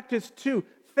you practiced too.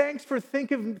 Thanks for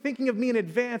thinking of me in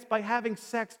advance by having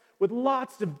sex with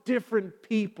lots of different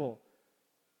people.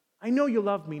 I know you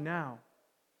love me now.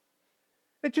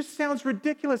 It just sounds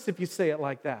ridiculous if you say it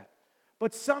like that.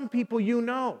 But some people you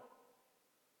know.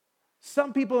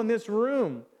 Some people in this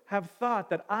room have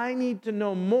thought that I need to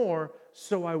know more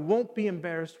so I won't be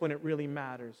embarrassed when it really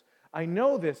matters. I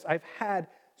know this. I've had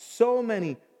so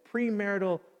many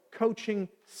premarital coaching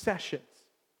sessions.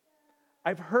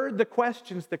 I've heard the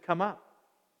questions that come up.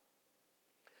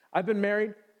 I've been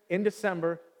married in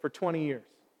December for 20 years.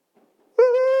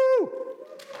 Woo!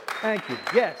 Thank you.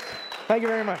 Yes. Thank you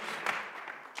very much.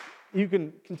 You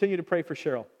can continue to pray for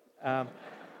Cheryl.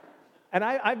 And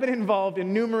I've been involved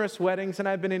in numerous weddings, and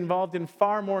I've been involved in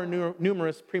far more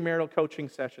numerous premarital coaching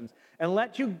sessions. And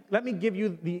let me give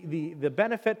you the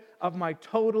benefit of my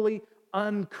totally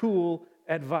uncool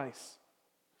advice.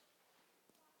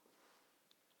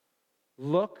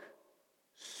 Look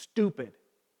stupid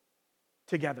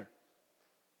together.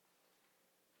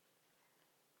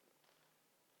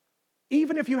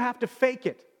 Even if you have to fake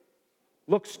it,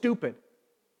 look stupid.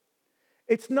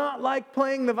 It's not like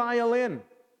playing the violin.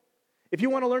 If you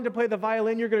want to learn to play the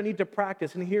violin, you're going to need to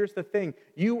practice. And here's the thing.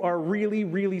 You are really,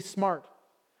 really smart.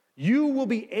 You will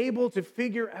be able to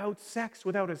figure out sex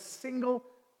without a single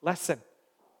lesson.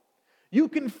 You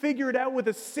can figure it out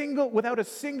without a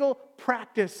single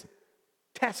practice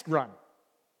test run.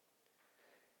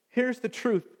 Here's the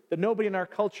truth that nobody in our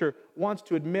culture wants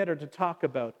to admit or to talk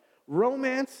about.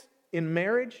 Romance in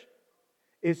marriage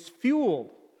is fueled,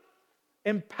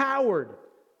 empowered,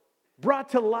 brought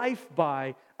to life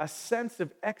by a sense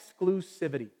of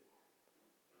exclusivity.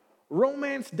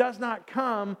 Romance does not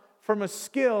come from a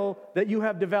skill that you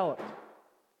have developed.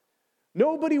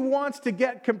 Nobody wants to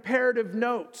get comparative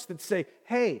notes that say,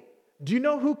 hey, do you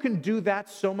know who can do that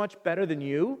so much better than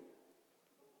you?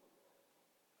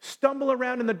 Stumble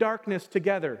around in the darkness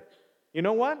together. You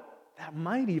know what? That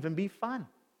might even be fun.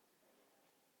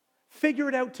 Figure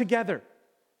it out together.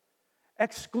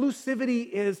 Exclusivity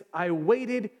is, I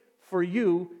waited for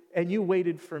you and you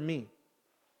waited for me.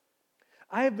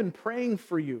 I have been praying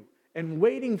for you and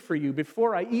waiting for you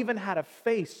before I even had a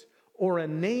face or a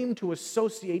name to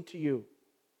associate to you.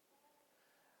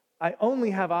 I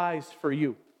only have eyes for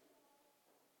you.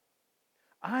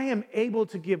 I am able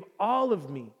to give all of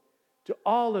me to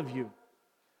all of you.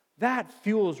 That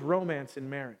fuels romance in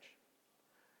marriage.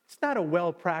 It's not a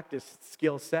well-practiced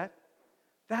skill set.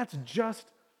 That's just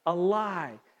a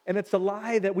lie. And it's a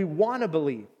lie that we want to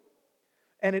believe.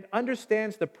 And it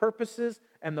understands the purposes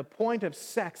and the point of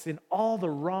sex in all the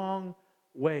wrong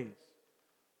ways.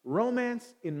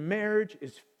 Romance in marriage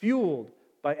is fueled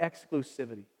by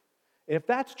exclusivity. If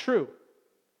that's true,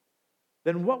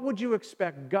 then what would you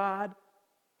expect God,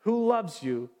 who loves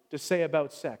you, to say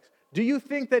about sex? Do you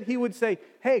think that he would say,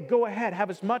 hey, go ahead, have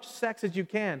as much sex as you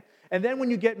can, and then when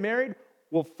you get married,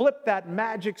 we'll flip that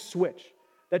magic switch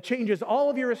that changes all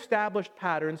of your established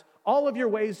patterns, all of your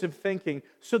ways of thinking,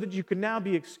 so that you can now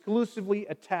be exclusively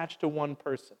attached to one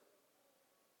person?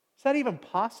 Is that even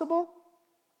possible?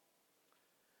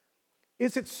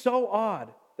 Is it so odd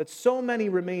that so many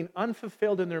remain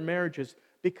unfulfilled in their marriages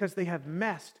because they have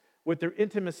messed with their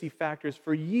intimacy factors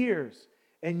for years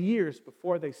and years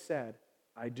before they said,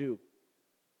 I do?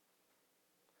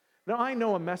 Now, I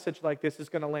know a message like this is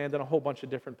going to land in a whole bunch of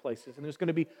different places, and there's going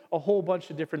to be a whole bunch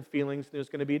of different feelings. There's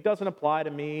going to be, it doesn't apply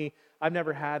to me. I've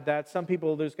never had that. Some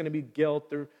people, there's going to be guilt.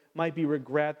 There might be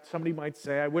regret. Somebody might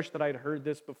say, I wish that I'd heard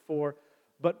this before.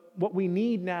 But what we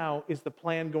need now is the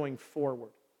plan going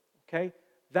forward, okay?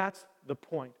 That's the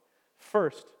point.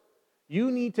 First, you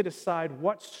need to decide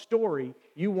what story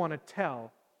you want to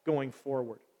tell going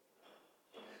forward.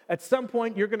 At some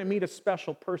point, you're going to meet a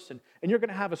special person, and you're going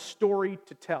to have a story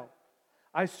to tell.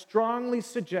 I strongly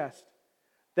suggest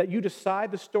that you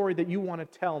decide the story that you want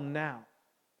to tell now,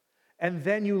 and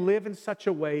then you live in such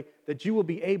a way that you will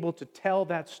be able to tell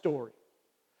that story.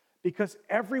 Because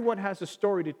everyone has a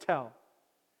story to tell,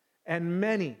 and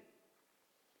many,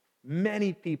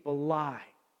 many people lie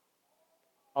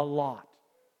a lot.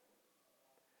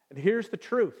 And here's the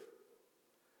truth.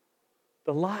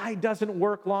 The lie doesn't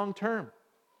work long term.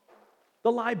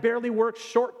 The lie barely works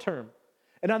short term.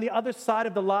 And on the other side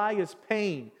of the lie is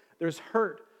pain. There's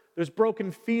hurt. There's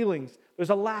broken feelings.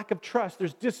 There's a lack of trust.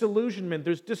 There's disillusionment.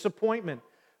 There's disappointment.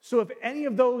 So if any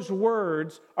of those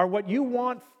words are what you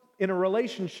want in a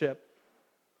relationship,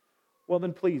 well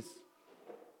then please,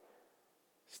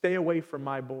 stay away from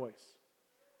my boys.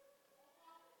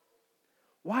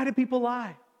 Why do people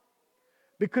lie?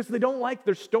 Because they don't like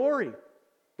their story.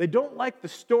 They don't like the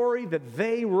story that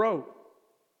they wrote.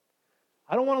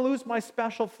 I don't want to lose my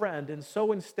special friend, and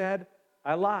so instead,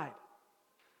 I lied.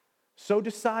 So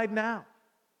decide now.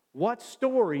 What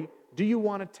story do you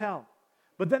want to tell?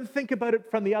 But then think about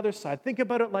it from the other side. Think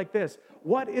about it like this.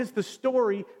 What is the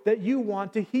story that you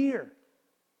want to hear?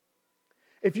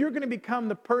 If you're going to become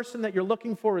the person that you're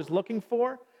looking for is looking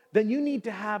for, then you need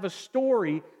to have a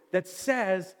story that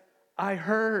says, I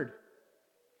heard,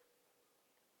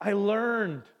 I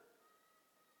learned,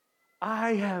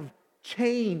 I have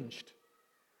changed.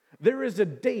 There is a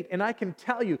date, and I can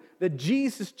tell you that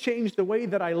Jesus changed the way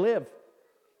that I live.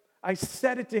 I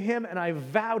said it to him, and I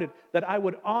vowed it, that I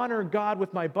would honor God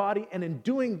with my body, and in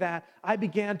doing that, I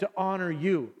began to honor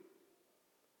you.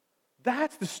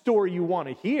 That's the story you want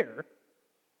to hear.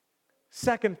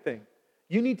 Second thing,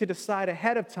 you need to decide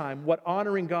ahead of time what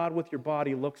honoring God with your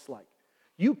body looks like.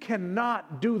 You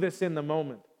cannot do this in the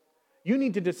moment. You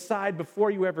need to decide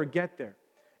before you ever get there.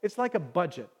 It's like a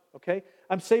budget, okay?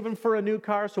 I'm saving for a new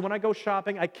car, so when I go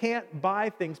shopping, I can't buy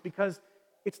things because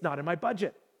it's not in my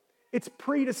budget. It's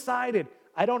pre-decided.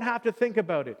 I don't have to think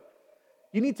about it.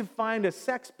 You need to find a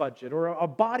sex budget or a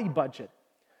body budget.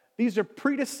 These are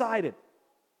pre-decided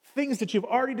things that you've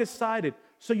already decided,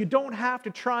 so you don't have to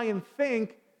try and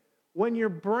think when your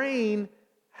brain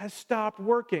has stopped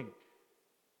working.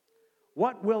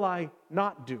 What will I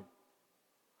not do?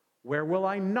 Where will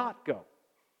I not go?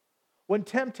 When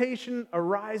temptation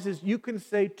arises, you can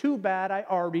say, too bad, I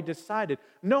already decided.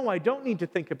 No, I don't need to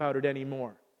think about it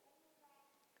anymore.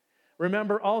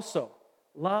 Remember also,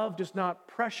 love does not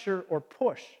pressure or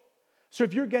push. So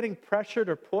if you're getting pressured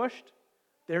or pushed,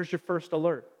 there's your first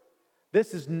alert.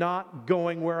 This is not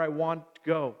going where I want to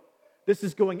go. This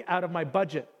is going out of my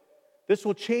budget. This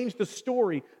will change the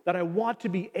story that I want to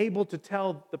be able to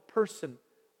tell the person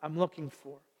I'm looking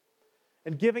for.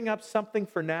 And giving up something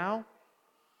for now,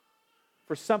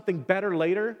 for something better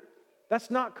later,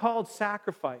 that's not called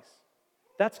sacrifice.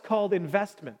 That's called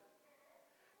investment.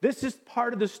 This is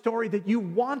part of the story that you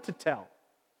want to tell.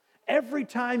 Every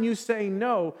time you say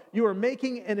no, you are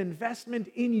making an investment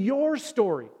in your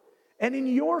story and in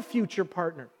your future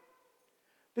partner.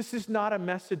 This is not a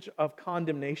message of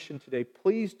condemnation today.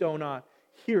 Please do not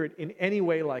hear it in any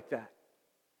way like that.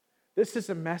 This is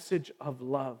a message of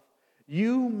love.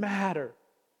 You matter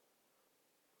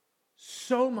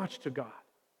so much to God.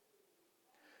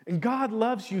 And God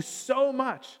loves you so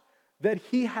much that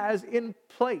He has in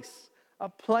place a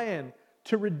plan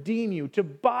to redeem you, to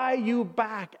buy you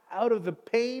back out of the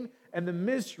pain and the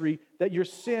misery that your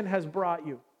sin has brought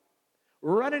you.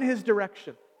 Run in His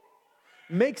direction.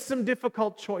 Make some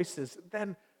difficult choices.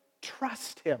 Then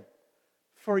trust Him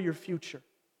for your future.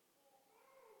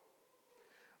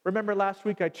 Remember last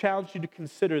week I challenged you to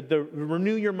consider the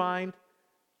renew your mind,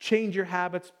 change your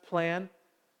habits plan,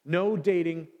 no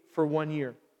dating for 1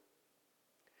 year.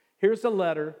 Here's a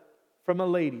letter from a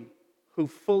lady who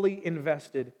fully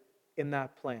invested in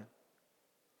that plan.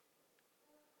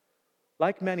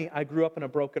 Like many, I grew up in a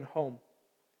broken home.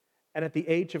 And at the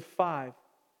age of 5,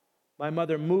 my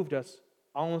mother moved us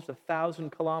almost 1,000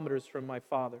 kilometers from my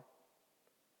father.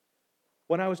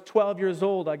 When I was 12 years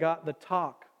old, I got the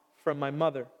talk from my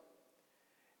mother.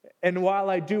 And while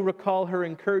I do recall her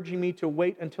encouraging me to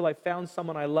wait until I found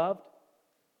someone I loved,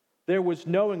 there was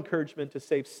no encouragement to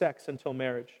save sex until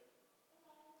marriage.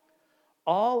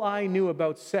 All I knew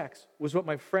about sex was what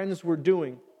my friends were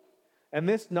doing, and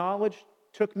this knowledge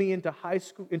took me into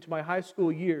my high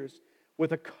school years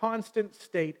with a constant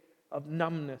state of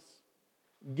numbness,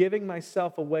 giving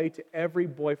myself away to every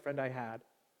boyfriend I had.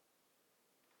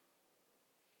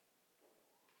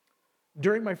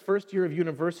 During my first year of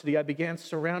university, I began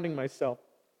surrounding myself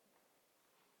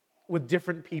with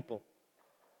different people.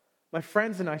 My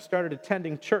friends and I started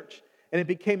attending church, and it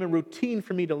became a routine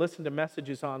for me to listen to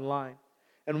messages online.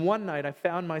 And one night, I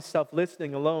found myself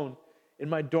listening alone in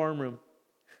my dorm room.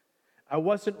 I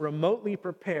wasn't remotely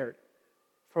prepared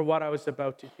for what I was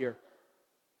about to hear.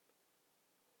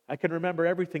 I can remember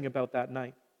everything about that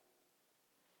night.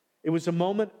 It was a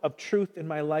moment of truth in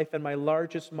my life and my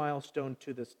largest milestone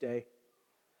to this day.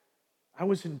 I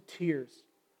was in tears,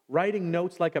 writing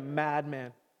notes like a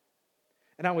madman,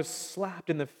 and I was slapped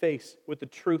in the face with the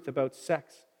truth about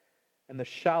sex, and the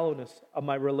shallowness of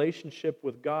my relationship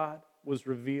with God was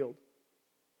revealed.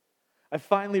 I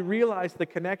finally realized the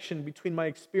connection between my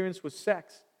experience with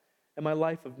sex and my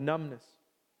life of numbness.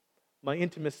 My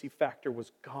intimacy factor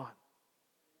was gone.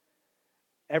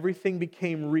 Everything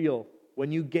became real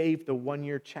when you gave the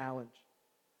 1-year challenge.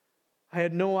 I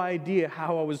had no idea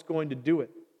how I was going to do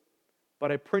it,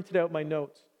 but I printed out my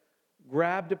notes,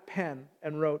 grabbed a pen,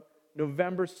 and wrote,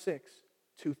 November 6,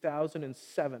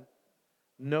 2007,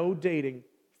 no dating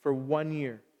for 1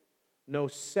 year, no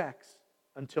sex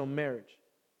until marriage.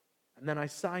 And then I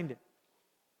signed it.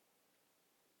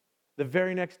 The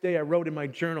very next day, I wrote in my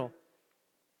journal,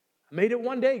 I made it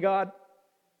one day, God.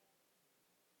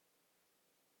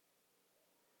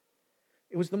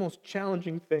 It was the most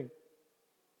challenging thing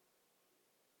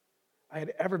I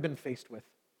had ever been faced with.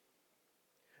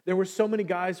 There were so many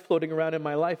guys floating around in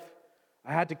my life,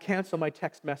 I had to cancel my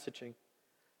text messaging.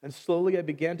 And slowly I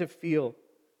began to feel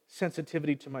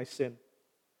sensitivity to my sin.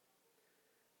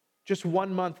 Just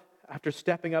 1 month after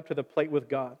stepping up to the plate with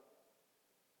God,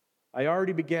 I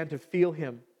already began to feel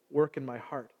Him work in my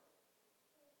heart.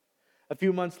 A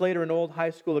few months later, an old high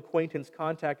school acquaintance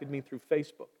contacted me through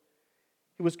Facebook.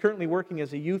 He was currently working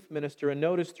as a youth minister and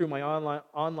noticed through my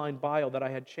online bio that I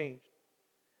had changed.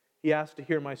 He asked to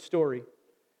hear my story,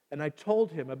 and I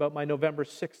told him about my November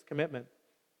 6th commitment.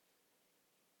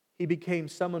 He became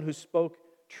someone who spoke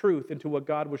truth into what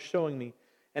God was showing me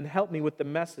and helped me with the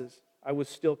messes I was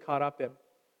still caught up in.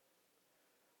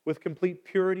 With complete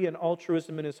purity and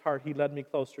altruism in his heart, he led me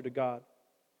closer to God.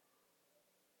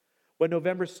 When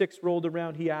November 6th rolled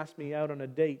around, he asked me out on a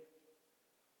date.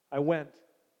 I went,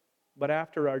 But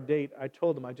after our date, I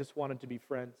told him I just wanted to be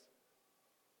friends.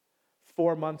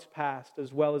 4 months passed,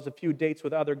 as well as a few dates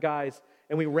with other guys,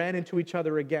 and we ran into each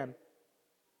other again.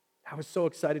 I was so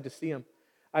excited to see him.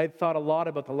 I had thought a lot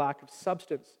about the lack of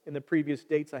substance in the previous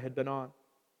dates I had been on.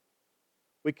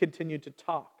 We continued to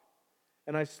talk,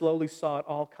 and I slowly saw it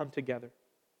all come together.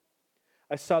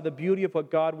 I saw the beauty of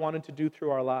what God wanted to do through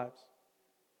our lives.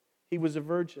 He was a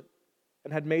virgin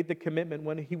and had made the commitment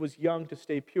when he was young to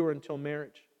stay pure until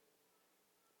marriage.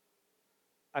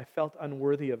 I felt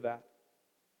unworthy of that.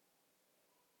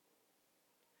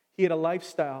 He had a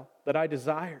lifestyle that I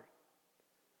desired,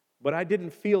 but I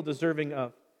didn't feel deserving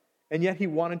of, and yet he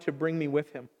wanted to bring me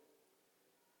with him.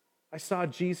 I saw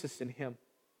Jesus in him.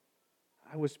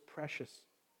 I was precious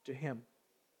to him.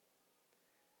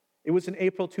 It was in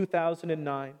April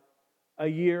 2009, a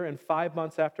year and 5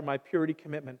 months after my purity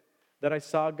commitment, that I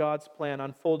saw God's plan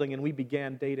unfolding and we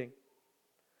began dating.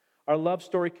 Our love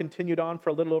story continued on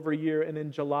for a little over a year, and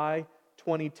in July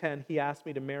 2010, he asked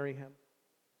me to marry him.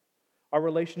 Our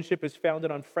relationship is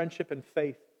founded on friendship and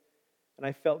faith, and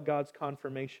I felt God's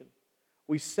confirmation.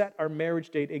 We set our marriage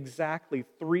date exactly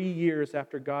 3 years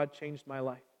after God changed my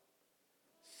life.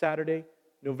 Saturday,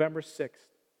 November 6th,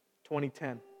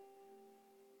 2010.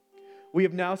 We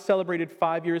have now celebrated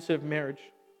 5 years of marriage,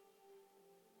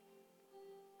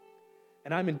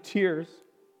 and I'm in tears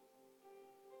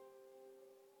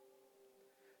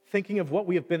thinking of what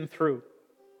we have been through.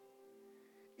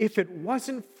 If it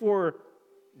wasn't for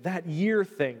that year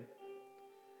thing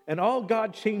and all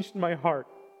God changed in my heart,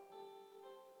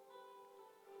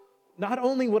 not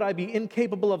only would I be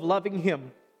incapable of loving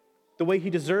him the way he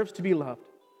deserves to be loved,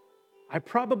 I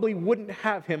probably wouldn't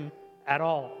have him at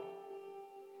all.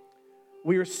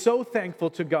 We are so thankful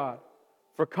to God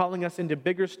for calling us into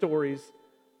bigger stories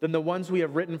than the ones we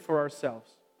have written for ourselves.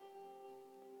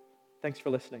 Thanks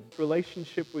for listening.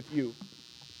 Relationship with you,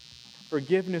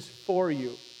 forgiveness for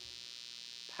you,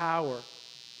 power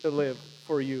to live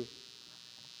for you.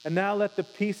 And now let the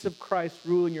peace of Christ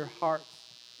rule in your hearts,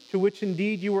 to which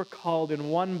indeed you were called in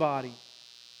one body,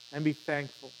 and be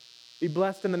thankful. Be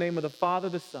blessed in the name of the Father,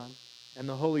 the Son, and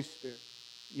the Holy Spirit.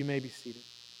 You may be seated.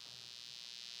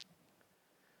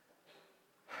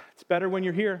 It's better when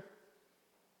you're here.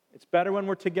 It's better when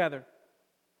we're together.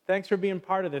 Thanks for being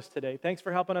part of this today. Thanks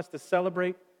for helping us to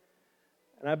celebrate.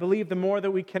 And I believe the more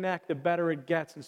that we connect, the better it gets. And so